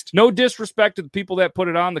next, no disrespect to the people that put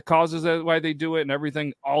it on, the causes that why they do it and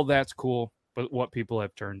everything. All that's cool, but what people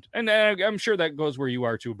have turned, and I'm sure that goes where you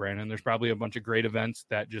are too, Brandon. There's probably a bunch of great events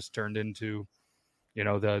that just turned into,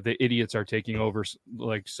 the idiots are taking over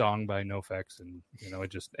like song by NoFX, and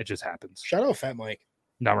it just happens. Shout out Fat Mike.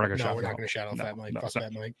 No, we're not gonna. We're not gonna shout out Fat Mike. Fuck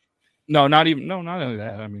Fat Mike. No, not only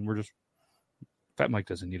that. I mean, Fat Mike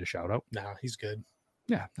doesn't need a shout out. No, he's good.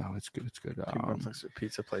 Yeah, no, it's good. It's good.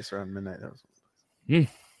 Pizza place around midnight. That was.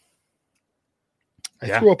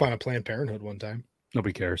 I threw up on a Planned Parenthood one time.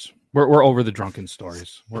 Nobody cares. We're over the drunken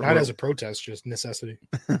stories. We're not as a protest, just necessity.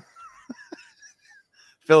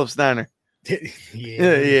 Philip Steiner.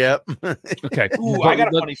 Yeah. Okay. Ooh, I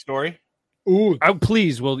got a funny story. Ooh,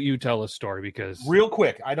 please, will you tell a story? Because real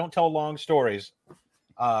quick, I don't tell long stories.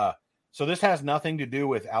 So this has nothing to do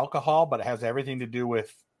with alcohol, but it has everything to do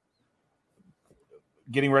with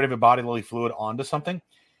getting rid of a bodily fluid onto something.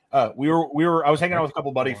 I was hanging out with a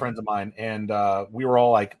couple buddy friends of mine, and we were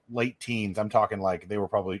all like late teens. I'm talking like they were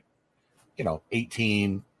probably,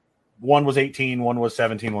 18. One was 18, one was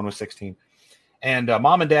 17, one was 16. And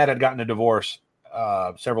mom and dad had gotten a divorce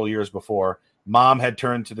several years before. Mom had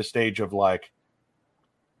turned to the stage of like,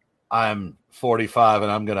 I'm 45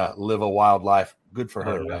 and I'm going to live a wild life. Good for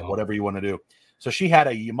her, right? Whatever you want to do. So she had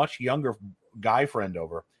a much younger guy friend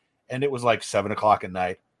over, and it was like 7:00 at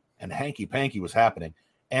night, and hanky panky was happening.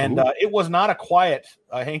 And it was not a quiet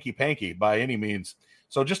hanky panky by any means.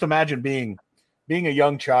 So just imagine being a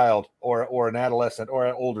young child or an adolescent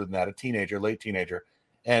or older than that, a teenager, late teenager,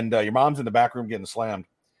 and your mom's in the back room getting slammed,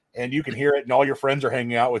 and you can hear it, and all your friends are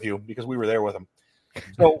hanging out with you because we were there with them.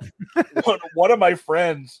 So one of my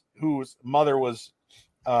friends whose mother was,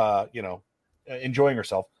 enjoying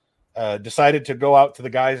herself, decided to go out to the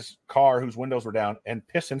guy's car whose windows were down and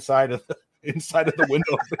piss inside of the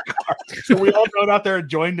window of the car. So we all got out there and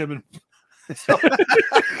joined him, and so,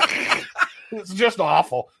 it's just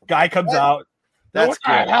awful. Guy comes out. What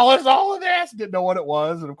the hell is all of this? Didn't know what it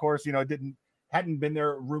was, and of course, hadn't been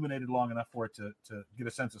there ruminated long enough for it to get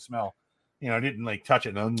a sense of smell. Didn't like touch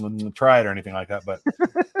it and try it or anything like that. But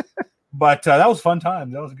that was fun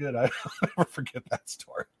time. That was good. I'll never forget that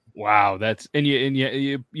story. Wow,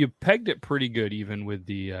 you pegged it pretty good, even with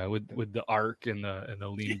the with the arc and the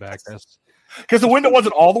lean back. That's because the window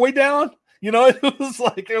wasn't all the way down. It was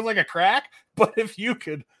like there was like a crack. But if you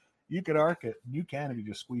could arc it, you can if you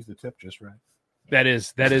just squeeze the tip just right. That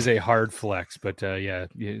is a hard flex, but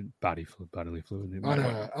bodily fluid.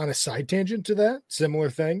 On a side tangent to that, similar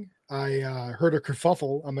thing. I heard a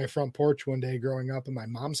kerfuffle on my front porch one day growing up in my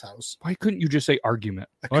mom's house. Why couldn't you just say argument?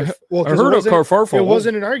 I heard a kerfuffle. It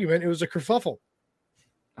wasn't an argument. It was a kerfuffle.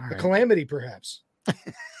 A calamity, perhaps.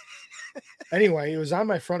 Anyway, it was on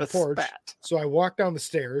my front porch. So I walked down the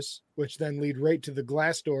stairs, which then lead right to the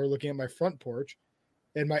glass door looking at my front porch.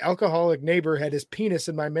 And my alcoholic neighbor had his penis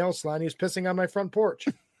in my mail slot. He was pissing on my front porch.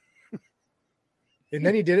 And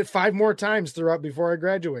then he did it 5 more times throughout before I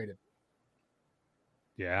graduated.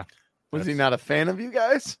 Yeah. Was he not a fan of you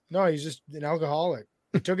guys? No, he's just an alcoholic.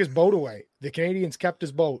 He took his boat away. The Canadians kept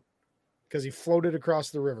his boat because he floated across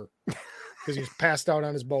the river because he was passed out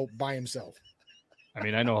on his boat by himself. I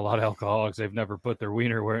mean, I know a lot of alcoholics. They've never put their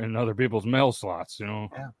wiener in other people's mail slots,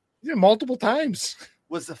 Yeah, multiple times.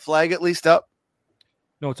 Was the flag at least up?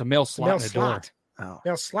 No, it's a mail slot in the door. Oh.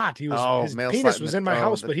 Mail slot. His penis was in my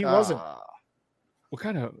house, but he wasn't. What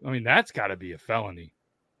kind of, that's got to be a felony.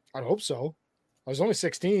 I'd hope so. I was only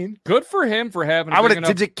 16. Good for him for having I would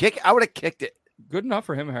have kicked it. Good enough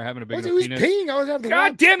for him for having a big enough he was penis. peeing. I was having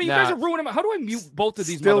God damn it, you guys are ruining him. How do I mute both of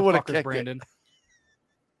these motherfuckers, Brandon?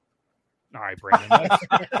 All right, Brandon.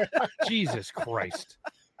 Jesus Christ.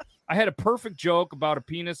 I had a perfect joke about a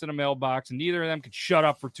penis in a mailbox, and neither of them could shut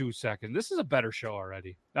up for 2 seconds. This is a better show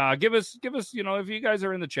already. Give us, if you guys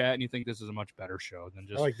are in the chat and you think this is a much better show, then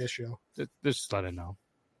just I like this show. Just let it know.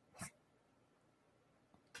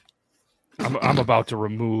 I'm about to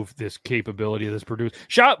remove this capability of this producer.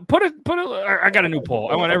 Put it. I got a new poll.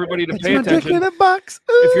 I want everybody to pay attention. In a box.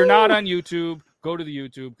 If you're not on YouTube, go to the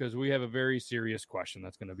YouTube because we have a very serious question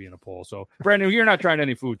that's going to be in a poll. So, Brandon, you're not trying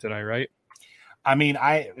any food tonight, right? I mean,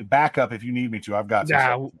 I back up if you need me to. I've got.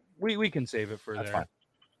 We can save it for That's there. Fine.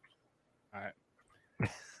 All right.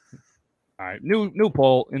 All right, new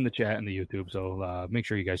poll in the chat and the YouTube, so make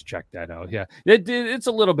sure you guys check that out. Yeah, it's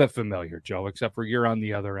a little bit familiar, Joe, except for you're on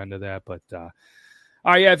the other end of that. But all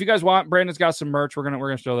right, yeah, if you guys want, Brandon's got some merch. We're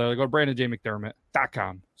gonna show that. Go to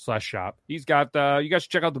BrandonJMcDermott.com/shop. He's got you guys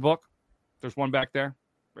should check out the book. There's one back there,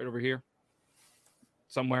 right over here,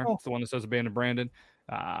 somewhere. It's the one that says Abandoned Brandon.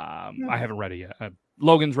 I haven't read it yet.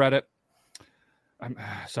 Logan's read it. I'm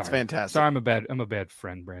sorry. It's fantastic. Sorry, I'm a bad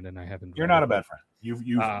friend, Brandon. I haven't. You're not a bad friend.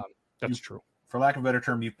 That's true. For lack of a better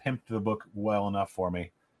term, you pimped the book well enough for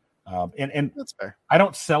me. And that's fair. I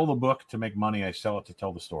don't sell the book to make money. I sell it to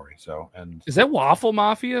tell the story. So, and is that Waffle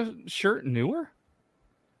Mafia shirt newer?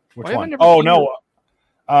 Which one? Oh, no.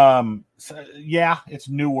 Yeah, it's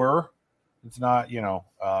newer. It's not,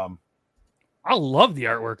 I love the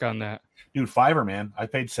artwork on that. Dude, Fiverr, man. I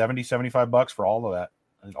paid $75 for all of that.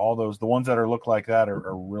 And all those, the ones that look like that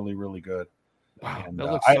are really, really good. Wow, and,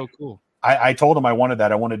 that looks so cool. I told him I wanted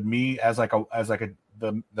that. I wanted me as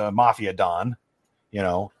the mafia don, in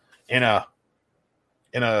a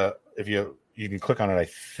if you can click on it, I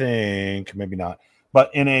think maybe not,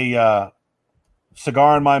 but in a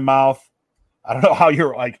cigar in my mouth. I don't know how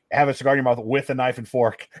you're have a cigar in your mouth with a knife and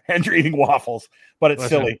fork and you're eating waffles, but it's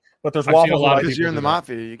silly. But there's waffles because you're in the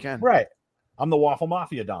mafia. You can, right? I'm the waffle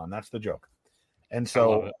mafia don. That's the joke. And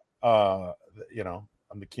so,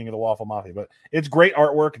 I'm the king of the Waffle Mafia. But it's great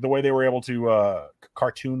artwork. The way they were able to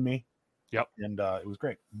cartoon me. Yep. And it was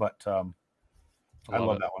great. But I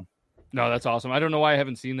love that one. No, that's awesome. I don't know why I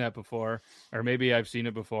haven't seen that before, or maybe I've seen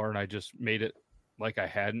it before and I just made it like I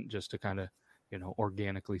hadn't, just to kind of,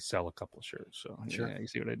 organically sell a couple shirts. So sure. Yeah, you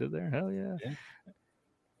see what I did there? Hell yeah.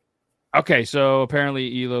 Okay, so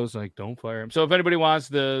apparently Elo's like, don't fire him. So if anybody wants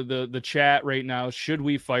the chat right now, should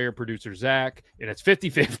we fire producer Zach? And it's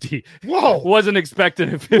 50-50. Whoa. Wasn't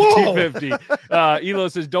expecting a 50-50. Elo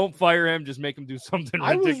says, don't fire him. Just make him do something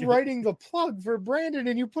ridiculous. I was writing the plug for Brandon,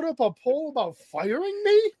 and you put up a poll about firing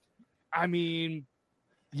me? I mean,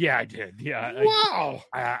 yeah, I did. Yeah. Wow.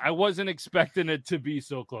 I wasn't expecting it to be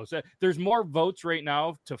so close. There's more votes right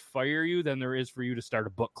now to fire you than there is for you to start a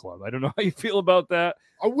book club. I don't know how you feel about that.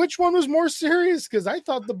 Which one was more serious? Because I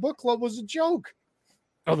thought the book club was a joke.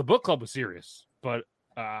 Oh, the book club was serious, but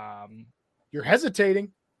you're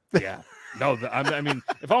hesitating. Yeah. No, I mean,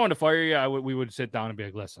 if I wanted to fire you, we would sit down and be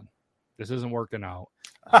like, listen, this isn't working out.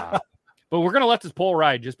 But we're going to let this poll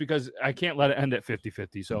ride just because I can't let it end at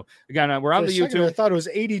 50-50. So, again, we're on the YouTube. I thought it was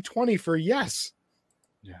 80-20 for yes.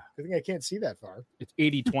 Yeah. I think I can't see that far. It's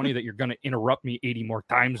 80-20 that you're going to interrupt me 80 more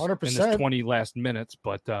times 100%. in this 20 last minutes.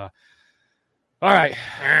 But, all right.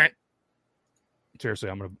 Seriously,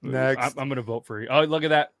 I'm going to vote for you. Oh, look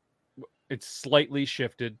at that. It's slightly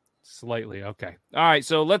shifted. Slightly. Okay. All right.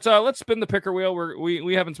 So let's spin the picker wheel.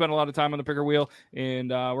 We haven't spent a lot of time on the picker wheel,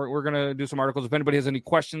 and we're gonna do some articles. If anybody has any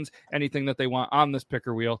questions, anything that they want on this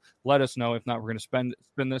picker wheel, let us know. If not, we're gonna spin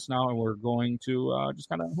this now, and we're going to just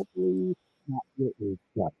kind of hopefully not get a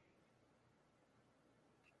shot.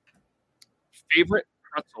 Favorite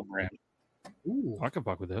pretzel brand. Ooh, I can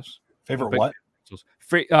fuck with this. Favorite what?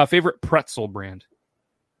 Favorite pretzel brand.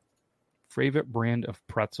 Favorite brand of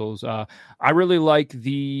pretzels. I really like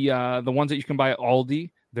the ones that you can buy at Aldi.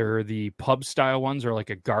 They're the pub style ones. They're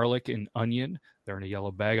like a garlic and onion. They're in a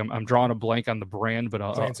yellow bag. I'm drawing a blank on the brand, but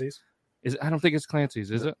Clancy's. I don't think it's Clancy's.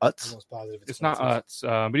 Is it? Utz. It's not Utz.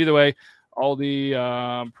 But either way,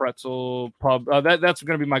 Aldi pretzel pub. That's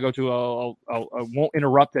going to be my go-to. I won't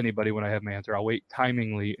interrupt anybody when I have my answer. I'll wait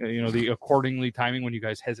timingly. The accordingly timing when you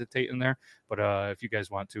guys hesitate in there. But if you guys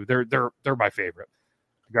want to, they're my favorite.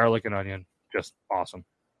 Garlic and onion, just awesome.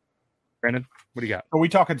 Brandon, what do you got? Are we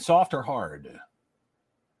talking soft or hard?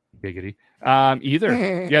 Biggity.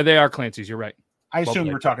 Either. Yeah, they are Clancy's. You're right. I assume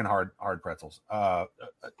we're talking hard pretzels.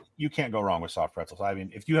 You can't go wrong with soft pretzels. I mean,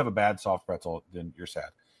 if you have a bad soft pretzel, then you're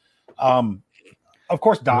sad. Of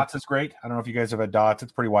course, Dots is great. I don't know if you guys have had Dots.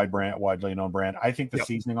 It's a pretty widely known brand. I think the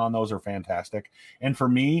seasoning on those are fantastic. And for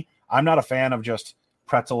me, I'm not a fan of just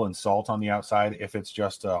pretzel and salt on the outside. If it's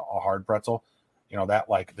just a hard pretzel, that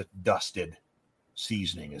like the dusted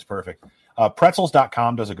seasoning is perfect.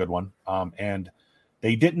 Pretzels.com does a good one. And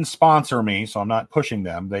they didn't sponsor me, so I'm not pushing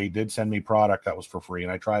them. They did send me product that was for free,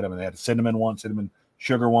 and I tried them. And they had a cinnamon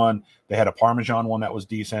sugar one. They had a Parmesan one that was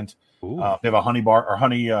decent. They have a honey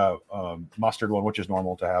mustard one, which is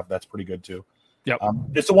normal to have. That's pretty good too. Yep.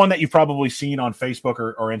 It's the one that you've probably seen on Facebook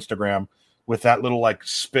or Instagram with that little like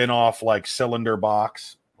spin-off like cylinder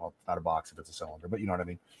box. Well, not a box if it's a cylinder, but you know what I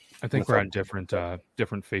mean. I think we're on different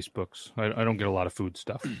Facebooks. I don't get a lot of food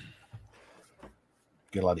stuff.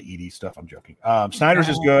 Get a lot of ED stuff. I'm joking. Snyder's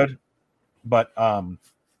is good, but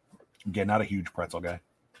again, not a huge pretzel guy.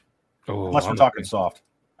 Unless we're talking soft.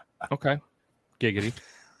 Okay. Giggity.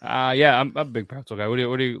 Yeah, I'm a big pretzel guy. What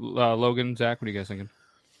do you Logan, Zach, what are you guys thinking?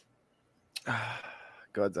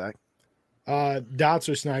 Go ahead, Zach. Dots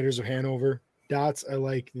or Snyder's of Hanover. Dots, I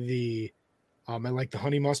like the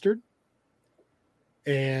honey mustard.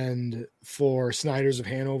 And for Snyder's of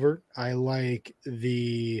Hanover, I only like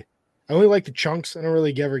the chunks. I don't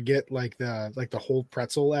really ever get like the whole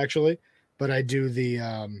pretzel actually, but I do the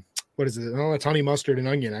what is it? Oh, it's honey mustard and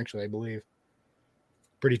onion actually, I believe.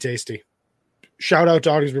 Pretty tasty. Shout out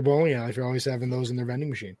to Augsburg Bowling Alley for always having those in their vending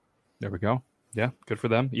machine. There we go. Yeah, good for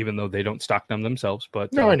them. Even though they don't stock them themselves,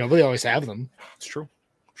 but no, I know, but they always have them. It's true.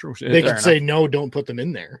 They can say no, don't put them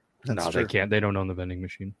in there. No, they can't. They don't own the vending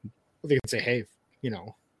machine. Well, they can say, hey,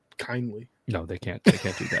 kindly. No, they can't. They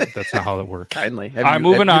can't do that. That's not how that works. Kindly.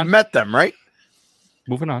 Moving on. You've met them, right?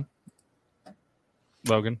 Moving on.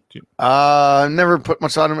 Logan. Never put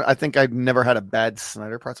much thought in it. I think I've never had a bad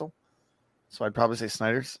Snyder pretzel, so I'd probably say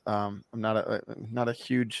Snyder's. I'm not a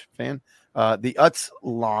huge fan. The Utz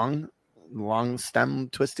long stem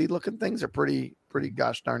twisty looking things are pretty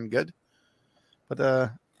gosh darn good, but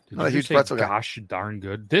not a huge pretzel guy. Gosh darn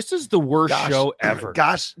good. This is the worst show ever.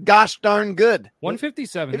 Gosh darn good.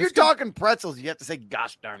 157. If you're talking pretzels, you have to say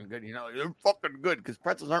gosh darn good. They're fucking good because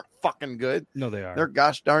pretzels aren't fucking good. No, they are. They're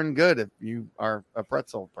gosh darn good if you are a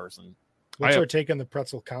pretzel person. What's our take on the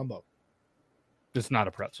pretzel combo? It's not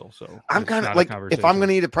a pretzel, so I'm kind of like, if I'm going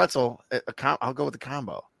to eat a pretzel, I'll go with the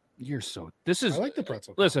combo. This is. I like the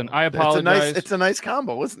pretzel. Listen, I apologize. It's a nice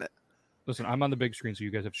combo, isn't it? Listen, I'm on the big screen, so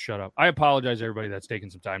you guys have to shut up. I apologize to everybody that's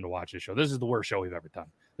taken some time to watch this show. This is the worst show we've ever done.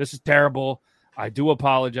 This is terrible. I do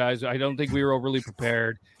apologize. I don't think we were overly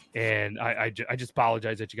prepared, and I just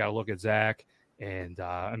apologize that you got to look at Zach. And,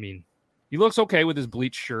 I mean, he looks okay with his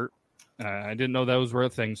bleached shirt. I didn't know those were a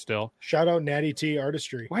thing still. Shout out Natty T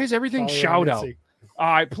Artistry. Why is everything shout out?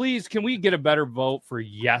 All right, please, can we get a better vote for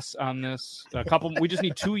yes on this? We just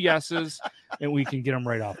need 2 yeses, and we can get them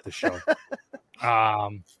right off the show.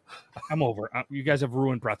 I'm over. You guys have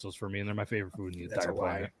ruined pretzels for me, and they're my favorite food in the entire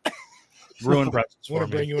planet. Ruined pretzels for me. I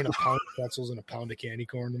want to bring you in a pound of pretzels and a pound of candy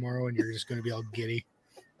corn tomorrow, and you're just going to be all giddy.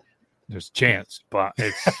 There's a chance, but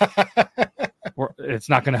it's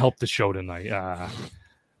not going to help the show tonight. I'm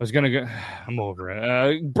over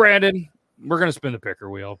it. Brandon, we're going to spin the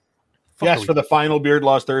picker wheel. Yes, for the final Beard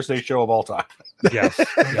Lost Thursday show of all time. Yes.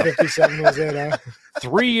 57 was it, huh?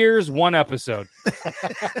 3 years, 1 episode.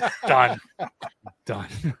 Done.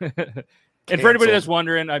 And for anybody that's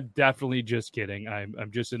wondering, I'm definitely just kidding.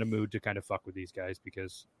 I'm just in a mood to kind of fuck with these guys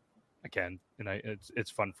because I can, and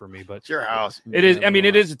it's fun for me. But it's your house. It is. I mean,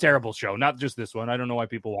 it is a terrible show. Not just this one. I don't know why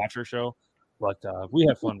people watch our show, but we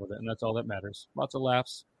have fun with it, and that's all that matters. Lots of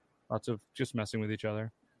laughs, lots of just messing with each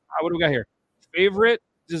other. What do we got here? Favorite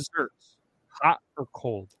desserts, hot or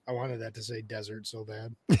cold? I wanted that to say desert so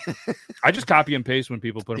bad. I just copy and paste when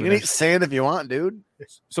people put them in. You can eat sand if you want, dude.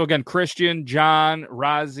 So again, Christian, John,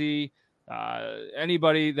 Rozzy,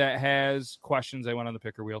 anybody that has questions they want on the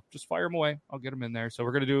picker wheel, just fire them away. I'll get them in there. So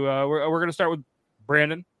we're gonna do. We're gonna start with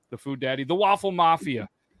Brandon, the food daddy, the Waffle Mafia.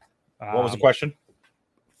 What was the question?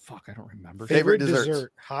 Fuck, I don't remember. Favorite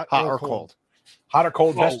dessert, hot or cold? Hot or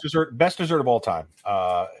cold? Best dessert of all time.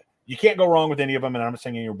 You can't go wrong with any of them, and I'm not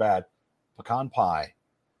saying you're bad. Pecan pie,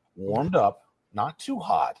 warmed up, not too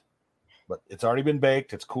hot, but it's already been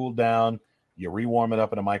baked. It's cooled down. You rewarm it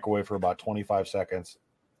up in a microwave for about 25 seconds.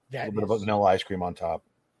 A little bit of vanilla ice cream on top.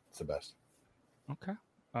 It's the best. Okay.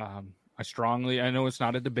 I know it's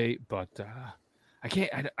not a debate, but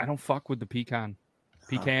I don't fuck with the pecan,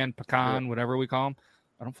 whatever we call them.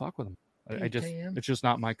 I don't fuck with them. It's just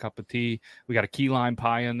not my cup of tea. We got a key lime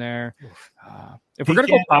pie in there. If we're gonna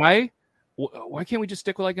go pie, why can't we just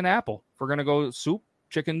stick with like an apple? If we're gonna go soup,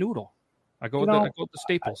 chicken noodle. I go with the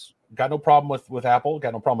staples. Got no problem with apple.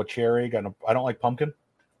 Got no problem with cherry. I don't like pumpkin.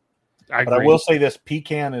 I will say this: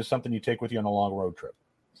 pecan is something you take with you on a long road trip.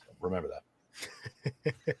 So remember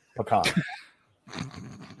that. Pecan.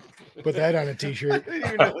 Put that on a t-shirt.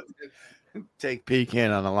 Take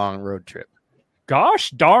pecan on a long road trip.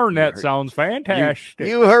 Gosh darn, that sounds fantastic.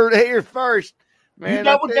 You heard it here first, man. You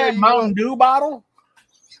done with that Mountain Dew bottle?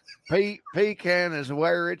 Pecan is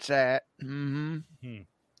where it's at. Mm-hmm.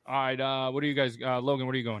 All right. What are you guys, Logan?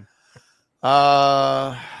 What are you going?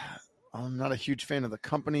 I'm not a huge fan of the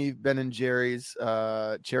company Ben and Jerry's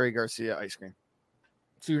Cherry Garcia ice cream.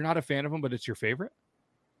 So you're not a fan of them, but it's your favorite?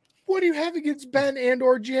 What do you have against Ben and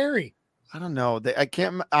or Jerry? I don't know. I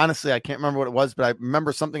can't remember what it was, but I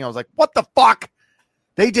remember something. I was like, "What the fuck?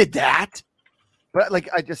 They did that?" But like,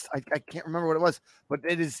 I can't remember what it was. But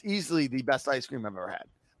it is easily the best ice cream I've ever had.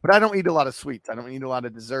 But I don't eat a lot of sweets. I don't eat a lot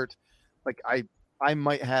of dessert. Like I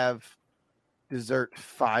might have dessert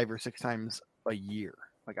 5 or 6 times a year.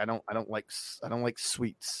 Like I don't like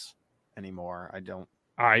sweets anymore. I don't.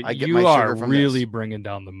 All right, you are really bringing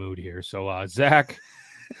down the mood here. So Zach,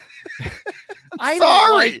 I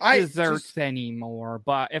don't like desserts anymore.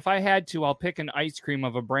 But if I had to, I'll pick an ice cream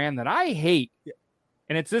of a brand that I hate,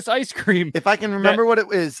 and it's this ice cream. If I can remember what it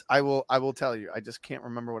is, I will tell you. I just can't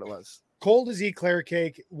remember what it was. Cold as eclair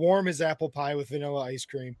cake, warm as apple pie with vanilla ice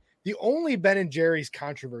cream. The only Ben and Jerry's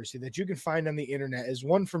controversy that you can find on the internet is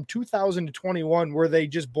one from 2021 where they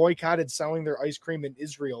just boycotted selling their ice cream in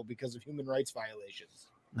Israel because of human rights violations.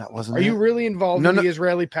 That wasn't. Are you really involved in the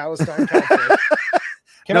Israeli-Palestine conflict?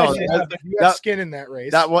 You have skin in that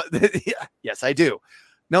race. Yes, I do.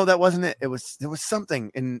 No, that wasn't it. There was something,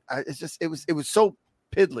 and it was so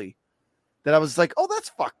piddly that I was like, oh, that's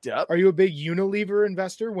fucked up. Are you a big Unilever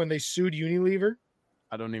investor when they sued Unilever?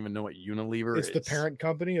 I don't even know what Unilever is. It's the parent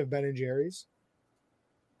company of Ben and Jerry's.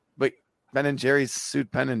 Wait, Ben and Jerry's sued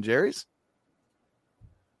Ben and Jerry's?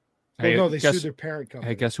 Well, no, they sued their parent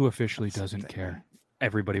company. Hey, guess who officially doesn't care?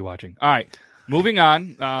 Everybody watching. All right, moving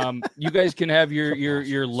on. You guys can have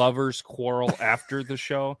your lovers quarrel after the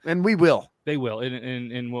show, and we will. They will,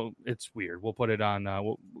 and we'll. It's weird. We'll put it on.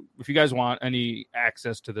 If you guys want any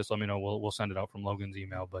access to this, let me know. We'll send it out from Logan's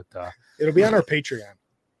email. But it'll be on our Patreon.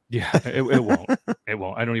 Yeah, it won't. It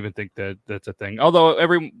won't. I don't even think that's a thing. Although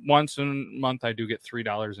every once in a month I do get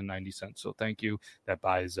 $3.90. So thank you. That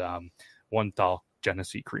buys one tall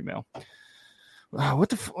Genesee cream ale.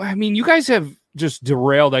 I mean, you guys have just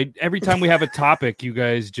derailed. Every time we have a topic, you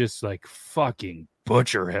guys just like fucking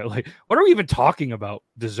butcher it. Like, what are we even talking about?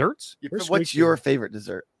 Desserts? What's your favorite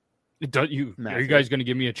dessert? Are you guys going to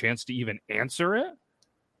give me a chance to even answer it?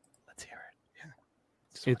 Let's hear it.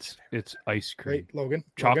 Yeah. It's ice cream. Great, Logan.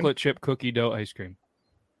 Chocolate chip cookie dough ice cream.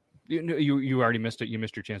 You already missed it. You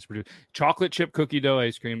missed your chance to produce. Chocolate chip cookie dough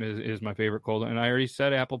ice cream is my favorite cold, and I already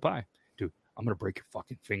said apple pie. Dude, I'm going to break your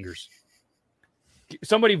fucking fingers.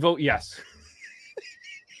 Somebody vote yes.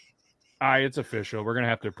 All right, it's official. We're gonna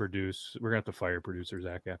have to produce. We're gonna have to fire producer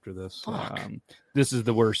Zach after this. This is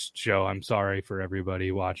the worst show. I'm sorry for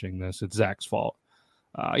everybody watching this. It's Zach's fault.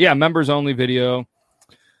 Members only video.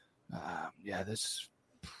 This.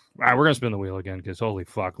 All right, we're gonna spin the wheel again because holy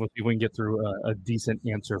fuck. Let's see if we can get through a decent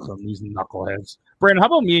answer from these knuckleheads. Brandon, how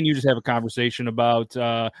about me and you just have a conversation about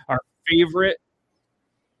our favorite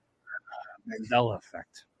Mandela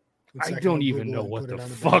effect? I don't even know what the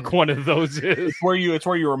fuck one of those is. It's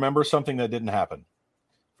where you remember something that didn't happen.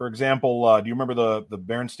 For example, do you remember the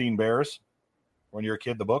Berenstain Bears when you were a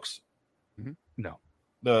kid? The books? Mm-hmm. No.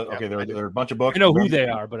 There are a bunch of books. I know who they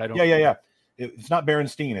are, but I don't. Yeah. It's not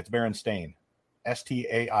Berenstain. It's Berenstain. Stain.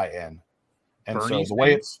 And Bernie so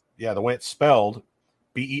the way it's spelled,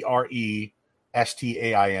 Berestain,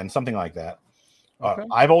 something like that. Okay.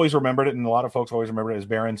 I've always remembered it, and a lot of folks always remember it as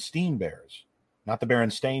Berenstain Bears. Not the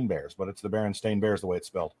Berenstain Bears, but it's the Berenstain Bears the way it's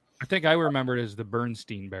spelled. I think I remember it as the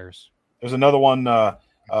Bernstein Bears. There's another one.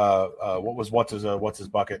 What's his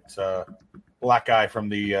bucket? Black guy from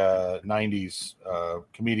the 90s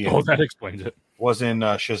comedian. Oh, that explains it. Was in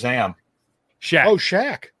Shazam. Shaq. Oh,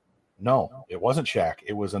 Shaq. No, it wasn't Shaq.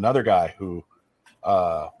 It was another guy who.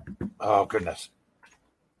 Oh goodness.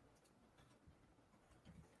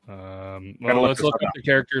 Let's look up the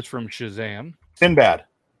characters from Shazam. Sinbad.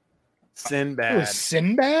 It was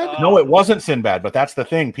Sinbad? No, it wasn't Sinbad, but that's the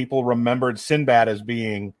thing. People remembered Sinbad as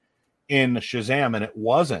being in Shazam, and it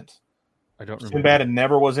wasn't. I don't remember. Sinbad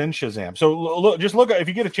never was in Shazam. So look if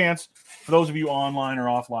you get a chance, for those of you online or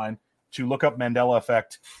offline, to look up Mandela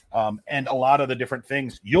effect and a lot of the different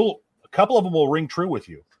things. A couple of them will ring true with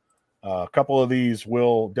you. A couple of these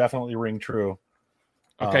will definitely ring true.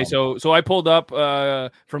 Okay, so I pulled up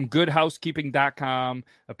from goodhousekeeping.com,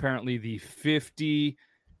 apparently the 50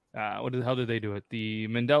 what the hell did they do it? The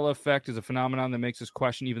Mandela effect is a phenomenon that makes us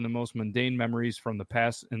question even the most mundane memories from the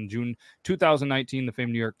past. In June 2019, the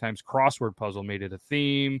famed New York Times crossword puzzle made it a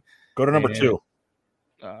theme. Go to number 2.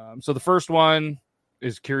 So the first one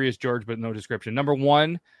is Curious George, but no description. Number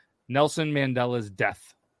 1, Nelson Mandela's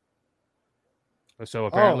death. So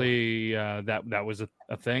apparently that was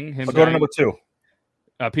a thing. Go to number 2.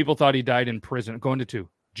 People thought he died in prison. Going to 2.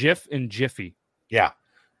 Jif and Jiffy. Yeah.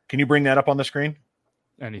 Can you bring that up on the screen?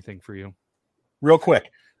 Anything for you. Real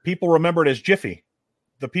quick. People remember it as Jiffy,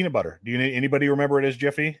 the peanut butter. Do anybody remember it as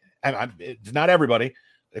Jiffy? It's not everybody.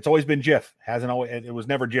 It's always been Jif. It was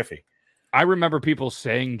never Jiffy. I remember people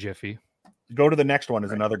saying Jiffy. Go to the next one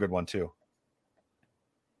is another good one too.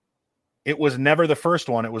 It was never the first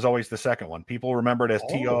one. It was always the second one. People remember it as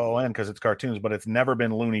TOON because it's cartoons, but it's never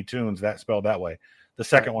been Looney Tunes that spelled that way. The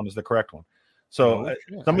second one is the correct one. So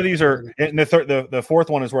some of these are, and the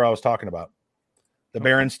fourth one is where I was talking about. The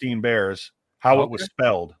Berenstain Bears, how it was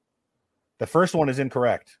spelled. The first one is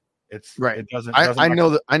incorrect. It's right. It doesn't. I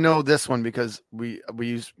know that. I know this one because we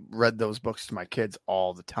read those books to my kids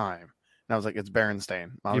all the time, and I was like, "It's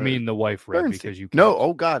Berenstain." You mean the wife read Berenstain. Because you can't. No?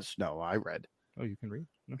 Oh gosh, no! I read. Oh, you can read.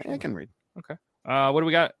 No, I can read. Okay. What do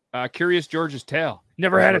we got? Curious George's tail.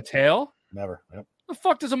 Never had a tail. Never. Yep. The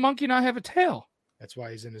fuck does a monkey not have a tail? That's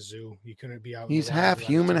why he's in a zoo. He couldn't be out. He's half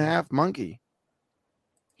human, half monkey.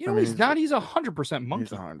 You know, he's not. He's 100% monkey.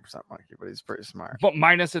 He's 100% monkey, but he's pretty smart. But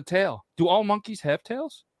minus a tail. Do all monkeys have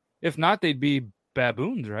tails? If not, they'd be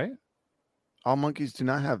baboons, right? All monkeys do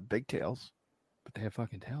not have big tails. But they have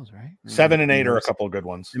fucking tails, right? 7 and 8 are a couple of good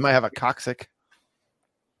ones. You might have a coccyx.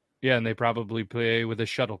 Yeah, and they probably play with a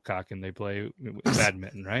shuttlecock and they play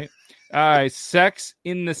badminton, right? All right, Sex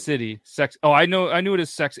in the City. Sex. Oh, I knew it as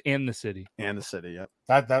Sex and the City. And the City, yep.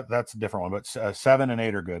 That's a different one, but 7 and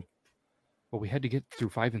 8 are good. Well, we had to get through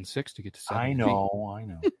 5 and 6 to get to 7. I know.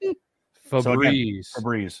 Febreze.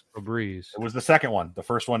 It was the second one. The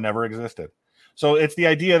first one never existed. So it's the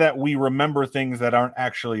idea that we remember things that aren't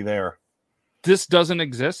actually there. This doesn't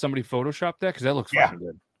exist. Somebody photoshopped that because that looks fucking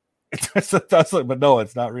good. It does look, but no,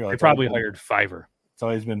 it's not real. They probably hired Fiverr. It's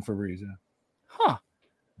always been Febreze. Yeah. Huh.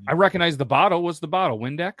 I recognize the bottle. What's the bottle?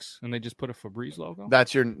 Windex, and they just put a Febreze logo.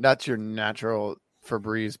 That's your natural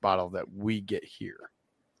Febreze bottle that we get here.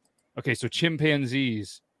 Okay, so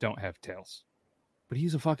chimpanzees don't have tails, but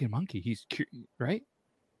he's a fucking monkey. He's right.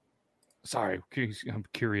 Sorry, I'm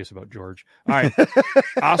curious about George. All right,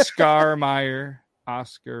 Oscar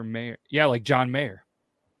Mayer. Yeah, like John Mayer.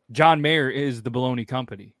 John Mayer is the Baloney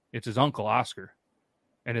Company. It's his uncle Oscar,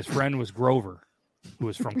 and his friend was Grover, who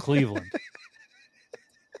was from Cleveland.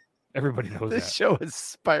 Everybody knows this that. show has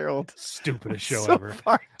spiraled. Stupidest show so ever.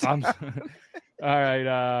 All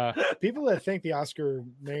right. People that think the Oscar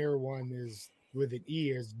Mayer one is with an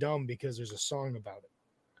E is dumb because there's a song about it.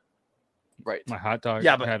 Right. My hot dog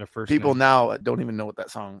but had a first people name. now don't even know what that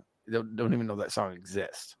song. Don't even know that song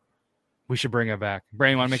exists. We should bring it back.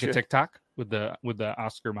 Brandon, want to make a TikTok with the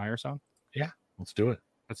Oscar Mayer song? Yeah, let's do it.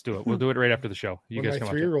 Let's do it. We'll do it right after the show. You when guys my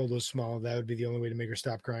come 3-year-old was small, that would be the only way to make her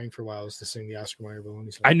stop crying for a while is to sing the Oscar Mayer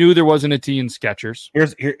Baloney song. I knew there wasn't a T in Skechers.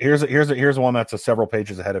 Here's one that's several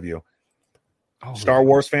pages ahead of you. Star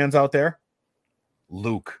Wars fans out there,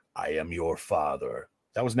 Luke, I am your father.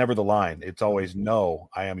 That was never the line. It's always, no,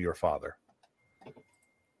 I am your father.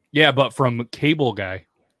 Yeah, but from Cable Guy,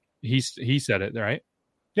 he said it, right?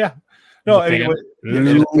 Yeah. No, anyway,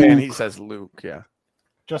 and he says Luke. Yeah.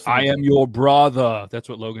 I am your brother. That's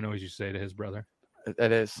what Logan always used to say to his brother.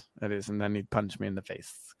 It is, and then he'd punch me in the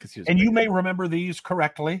face because he was. And you may remember these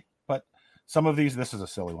correctly, but some of these, this is a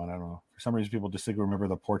silly one. I don't know. For some reason, people just remember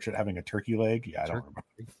the portrait having a turkey leg. Yeah, I don't remember.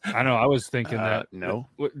 I know. I was thinking that. No,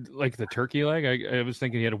 like the turkey leg. I was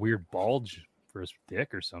thinking he had a weird bulge for his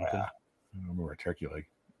dick or something. I don't remember a turkey leg.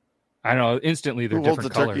 I don't know. Instantly, they're Who holds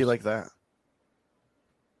different a turkey colors. like that?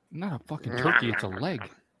 Not a fucking turkey. It's a leg.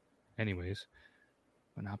 Anyways,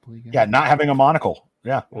 Monopoly guy. Yeah, not having a monocle.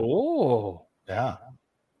 Yeah. Oh. Yeah.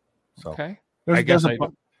 So okay.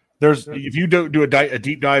 There's if you do a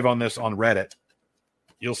deep dive on this on Reddit,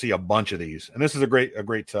 you'll see a bunch of these, and this is a great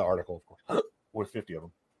article, of course, with 50 of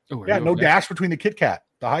them. Oh, yeah, no dash between the Kit Kat,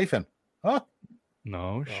 the hyphen. Huh?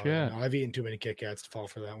 No shit. No, I've eaten too many Kit Kats to fall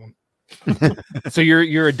for that one. So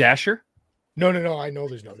you're a dasher? No. I know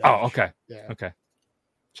there's no dash. Oh, okay. Yeah. Okay.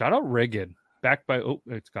 Shout out Rigged. Backed by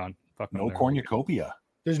it's gone. Fuck no cornucopia.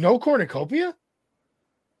 There's no cornucopia?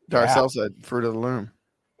 Darcel said fruit of the loom.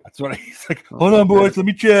 That's what he's like. Hold on, boys, let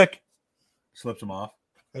me check. Slips him off.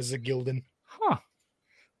 That's a Gildan. Huh.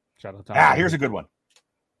 Shout out Tom. Here's a good one.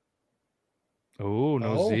 Oh,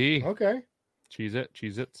 no Z. Okay.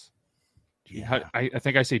 Cheez-Its. Yeah. I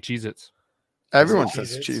think I say Cheez-Its. Everyone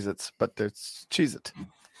says Cheez-Its, but there's Cheez-It.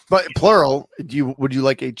 But plural, would you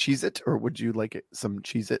like a Cheez-It or would you like some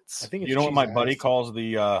Cheez-Its? I think you know what my buddy calls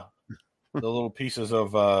the little pieces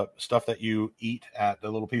of stuff that you eat at the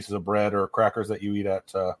little pieces of bread or crackers that you eat at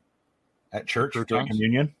church during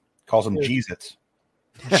communion? Calls them Cheez-Its.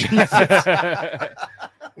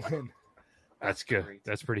 That's good.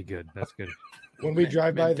 That's pretty good. That's good. When we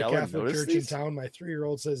drive by the Catholic church in town, my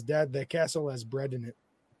 3-year-old says, "Dad, that castle has bread in it."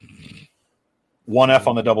 1 F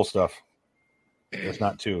on the double stuff. There's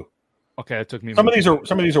not 2. Okay, it took me. Some of these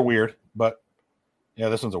are weird, but yeah,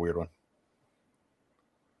 this one's a weird one.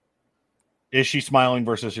 Is she smiling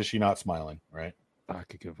versus is she not smiling? Right? I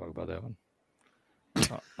could give a fuck about that one.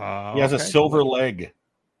 He has a silver leg.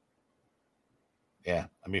 Yeah,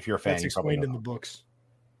 I mean, if you're a fan, that's explained in the books.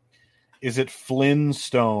 Is it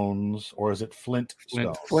Flintstones or is it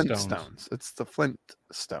Flintstones? Flintstones. It's the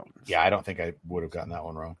Flintstones. Yeah, I don't think I would have gotten that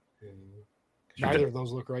one wrong. Neither of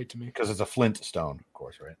those look right to me. Because it's a Flintstone, of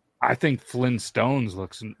course, right? I think Flintstones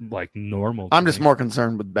looks like normal. I'm just more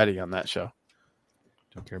concerned with Betty on that show.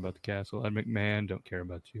 Don't care about the castle. Ed McMahon, don't care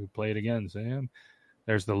about you. Play it again, Sam.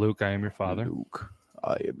 There's the Luke, I am your father. Luke,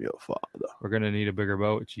 I am your father. We're going to need a bigger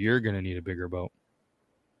boat. You're going to need a bigger boat.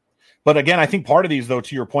 But again, I think part of these, though,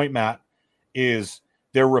 to your point, Matt, is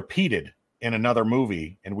they're repeated in another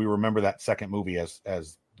movie, and we remember that second movie as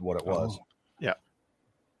what it was. Oh. Yeah.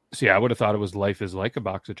 See, I would have thought it was Life is Like a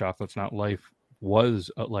Box of Chocolates, not Life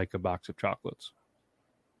was like a Box of Chocolates.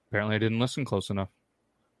 Apparently, I didn't listen close enough.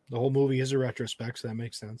 The whole movie is a retrospect, so that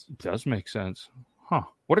makes sense. It does make sense. Huh.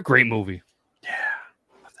 What a great movie. Yeah.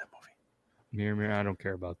 Love that movie. Mirror, Mirror, I don't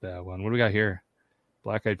care about that one. What do we got here?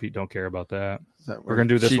 Black Eyed Pete, don't care about that. We're going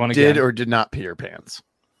to do this one again. again. Did or did not pee her pants?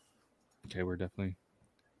 Okay, we're definitely...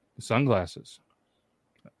 Sunglasses.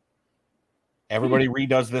 Everybody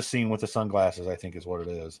redoes this scene with the sunglasses, I think is what it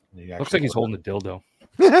is. Looks like he's holding a dildo.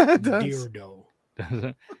 It does. Dildo. Does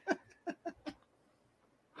it?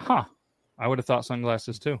 Huh. I would have thought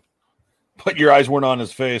sunglasses too. But your eyes weren't on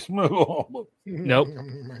his face. Nope.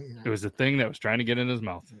 It was the thing that was trying to get in his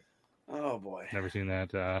mouth. Oh, boy. Never seen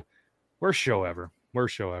that. Worst show ever.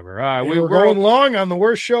 Worst show ever. All right, we're going long on the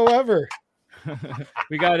worst show ever.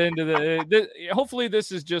 We got into hopefully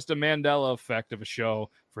this is just a Mandela effect of a show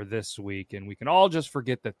for this week, and we can all just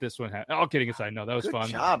forget that this one happened. All kidding aside, no, that was fun.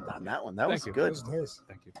 Good job on that one. That was good. That was nice.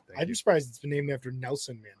 Thank you. I'm surprised it's been named after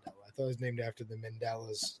Nelson Mandela. I thought it was named after the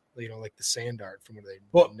Mandelas, like the sand art from where they.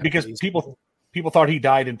 Well, because people thought he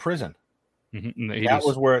died in prison. Mm-hmm. That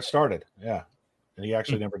was where it started. Yeah, and he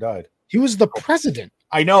actually never died. He was the president.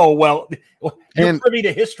 I know. Well, you're privy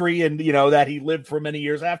to history, and that he lived for many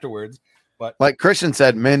years afterwards. But like Christian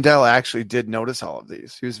said, Mandela actually did notice all of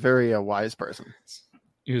these. He was very a wise person.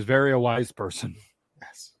 He was very a wise person.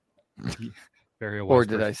 Yes. Very wise. Or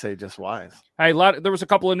did I say just wise? Hey, there was a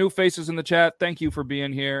couple of new faces in the chat. Thank you for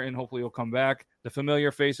being here, and hopefully you'll come back. The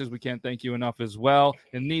familiar faces, we can't thank you enough as well.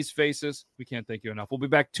 And these faces, we can't thank you enough. We'll be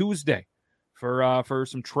back Tuesday for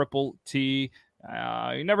some Triple T.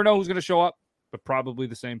 You never know who's going to show up, but probably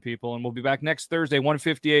the same people. And we'll be back next Thursday,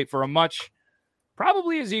 1:58, for a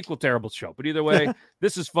probably is equal terrible show, but either way,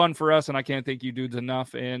 this is fun for us, and I can't thank you dudes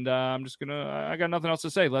enough. And I got nothing else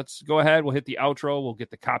to say. Let's go ahead. We'll hit the outro. We'll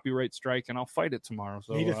get the copyright strike, and I'll fight it tomorrow.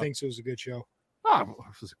 So Nita thinks it was a good show. Oh,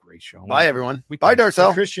 it was a great show. Bye, everyone. Bye,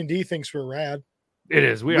 Darcel. Christian D thinks we're rad. It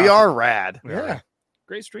is. We are rad. Yeah.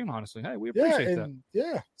 Great stream, honestly. Hey, we appreciate that.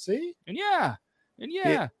 Yeah. See? And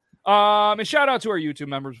shout out to our YouTube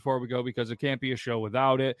members before we go, because it can't be a show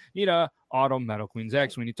without it. Nita, Autumn, Metal Queen,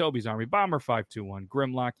 Zach Sweeney, Toby's Army, Bomber 521,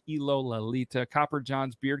 Grimlock, Elo, Lalita, Copper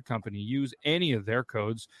John's Beard Company. Use any of their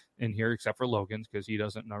codes in here except for Logan's, because he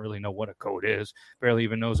doesn't really know what a code is. Barely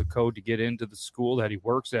even knows a code to get into the school that he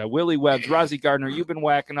works at. Willie Webbs, Rozzy Gardner, You've Been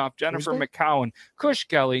Whacking Off, Jennifer McCowan, Kush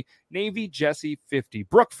Kelly, Navy Jesse 50,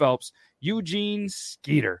 Brooke Phelps, Eugene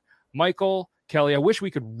Skeeter, Michael Kelly. I wish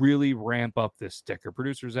we could really ramp up this ticker.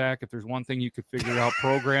 Producer Zach, if there's one thing you could figure out,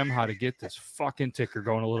 program how to get this fucking ticker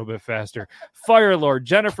going a little bit faster. Firelord,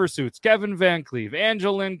 Jennifer Suits, Kevin Van Cleve,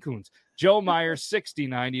 Angelin Coons, Joe Meyer,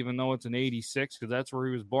 69, even though it's an 86, because that's where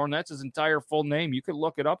he was born. That's his entire full name. You could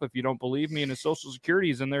look it up if you don't believe me, and his social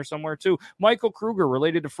security is in there somewhere too. Michael Kruger,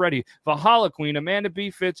 related to Freddie, Valhalla Queen, Amanda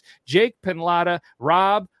B. Fitz, Jake Pinlata,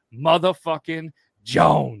 Rob motherfucking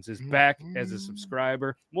Jones is back as a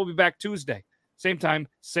subscriber. We'll be back Tuesday. Same time,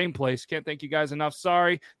 same place. Can't thank you guys enough.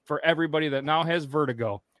 Sorry for everybody that now has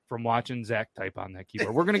vertigo from watching Zach type on that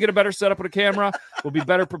keyboard. We're going to get a better setup with a camera. We'll be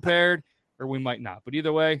better prepared, or we might not. But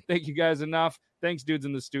either way, thank you guys enough. Thanks, dudes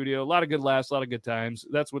in the studio. A lot of good laughs, a lot of good times.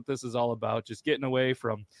 That's what this is all about, just getting away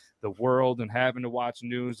from the world and having to watch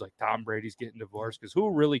news like Tom Brady's getting divorced, because who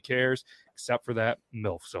really cares except for that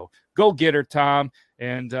MILF? So go get her, Tom.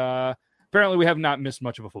 And apparently we have not missed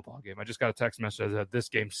much of a football game. I just got a text message that this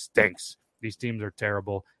game stinks. These teams are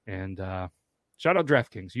terrible. And shout out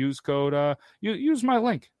DraftKings. Use code, use my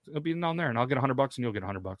link. It'll be down there, and I'll get $100 and you'll get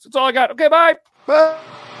 $100. That's all I got. Okay, bye. Bye.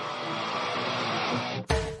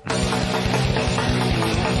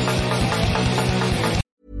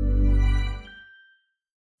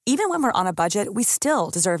 Even when we're on a budget, we still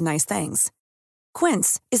deserve nice things.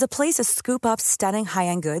 Quince is a place to scoop up stunning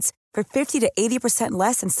high-end goods for 50 to 80%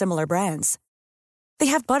 less than similar brands. They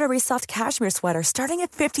have buttery soft cashmere sweaters starting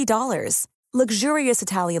at $50, luxurious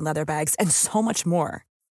Italian leather bags, and so much more.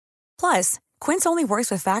 Plus, Quince only works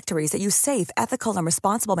with factories that use safe, ethical, and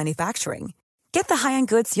responsible manufacturing. Get the high-end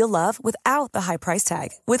goods you'll love without the high price tag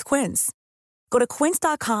with Quince. Go to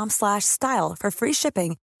quince.com/style for free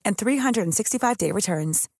shipping and 365-day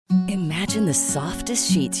returns. Imagine the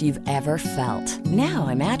softest sheets you've ever felt. Now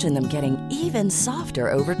imagine them getting even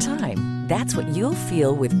softer over time. That's what you'll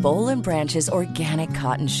feel with Boll & Branch's organic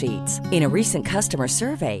cotton sheets. In a recent customer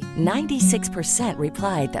survey, 96%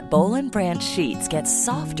 replied that Boll & Branch sheets get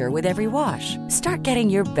softer with every wash. Start getting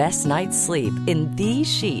your best night's sleep in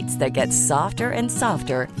these sheets that get softer and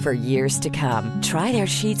softer for years to come. Try their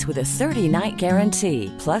sheets with a 30-night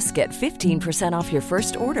guarantee. Plus, get 15% off your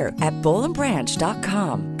first order at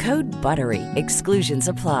bollandbranch.com. Code BUTTERY. Exclusions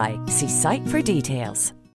apply. See site for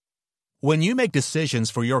details. When you make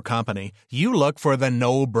decisions for your company, you look for the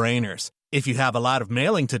no-brainers. If you have a lot of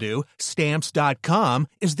mailing to do, Stamps.com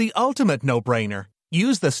is the ultimate no-brainer.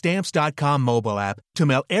 Use the Stamps.com mobile app to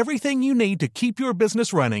mail everything you need to keep your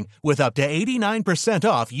business running with up to 89%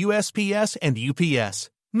 off USPS and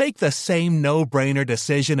UPS. Make the same no-brainer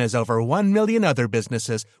decision as over 1 million other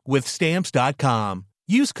businesses with Stamps.com.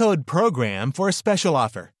 Use code PROGRAM for a special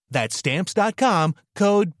offer. That's Stamps.com,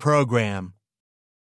 code PROGRAM.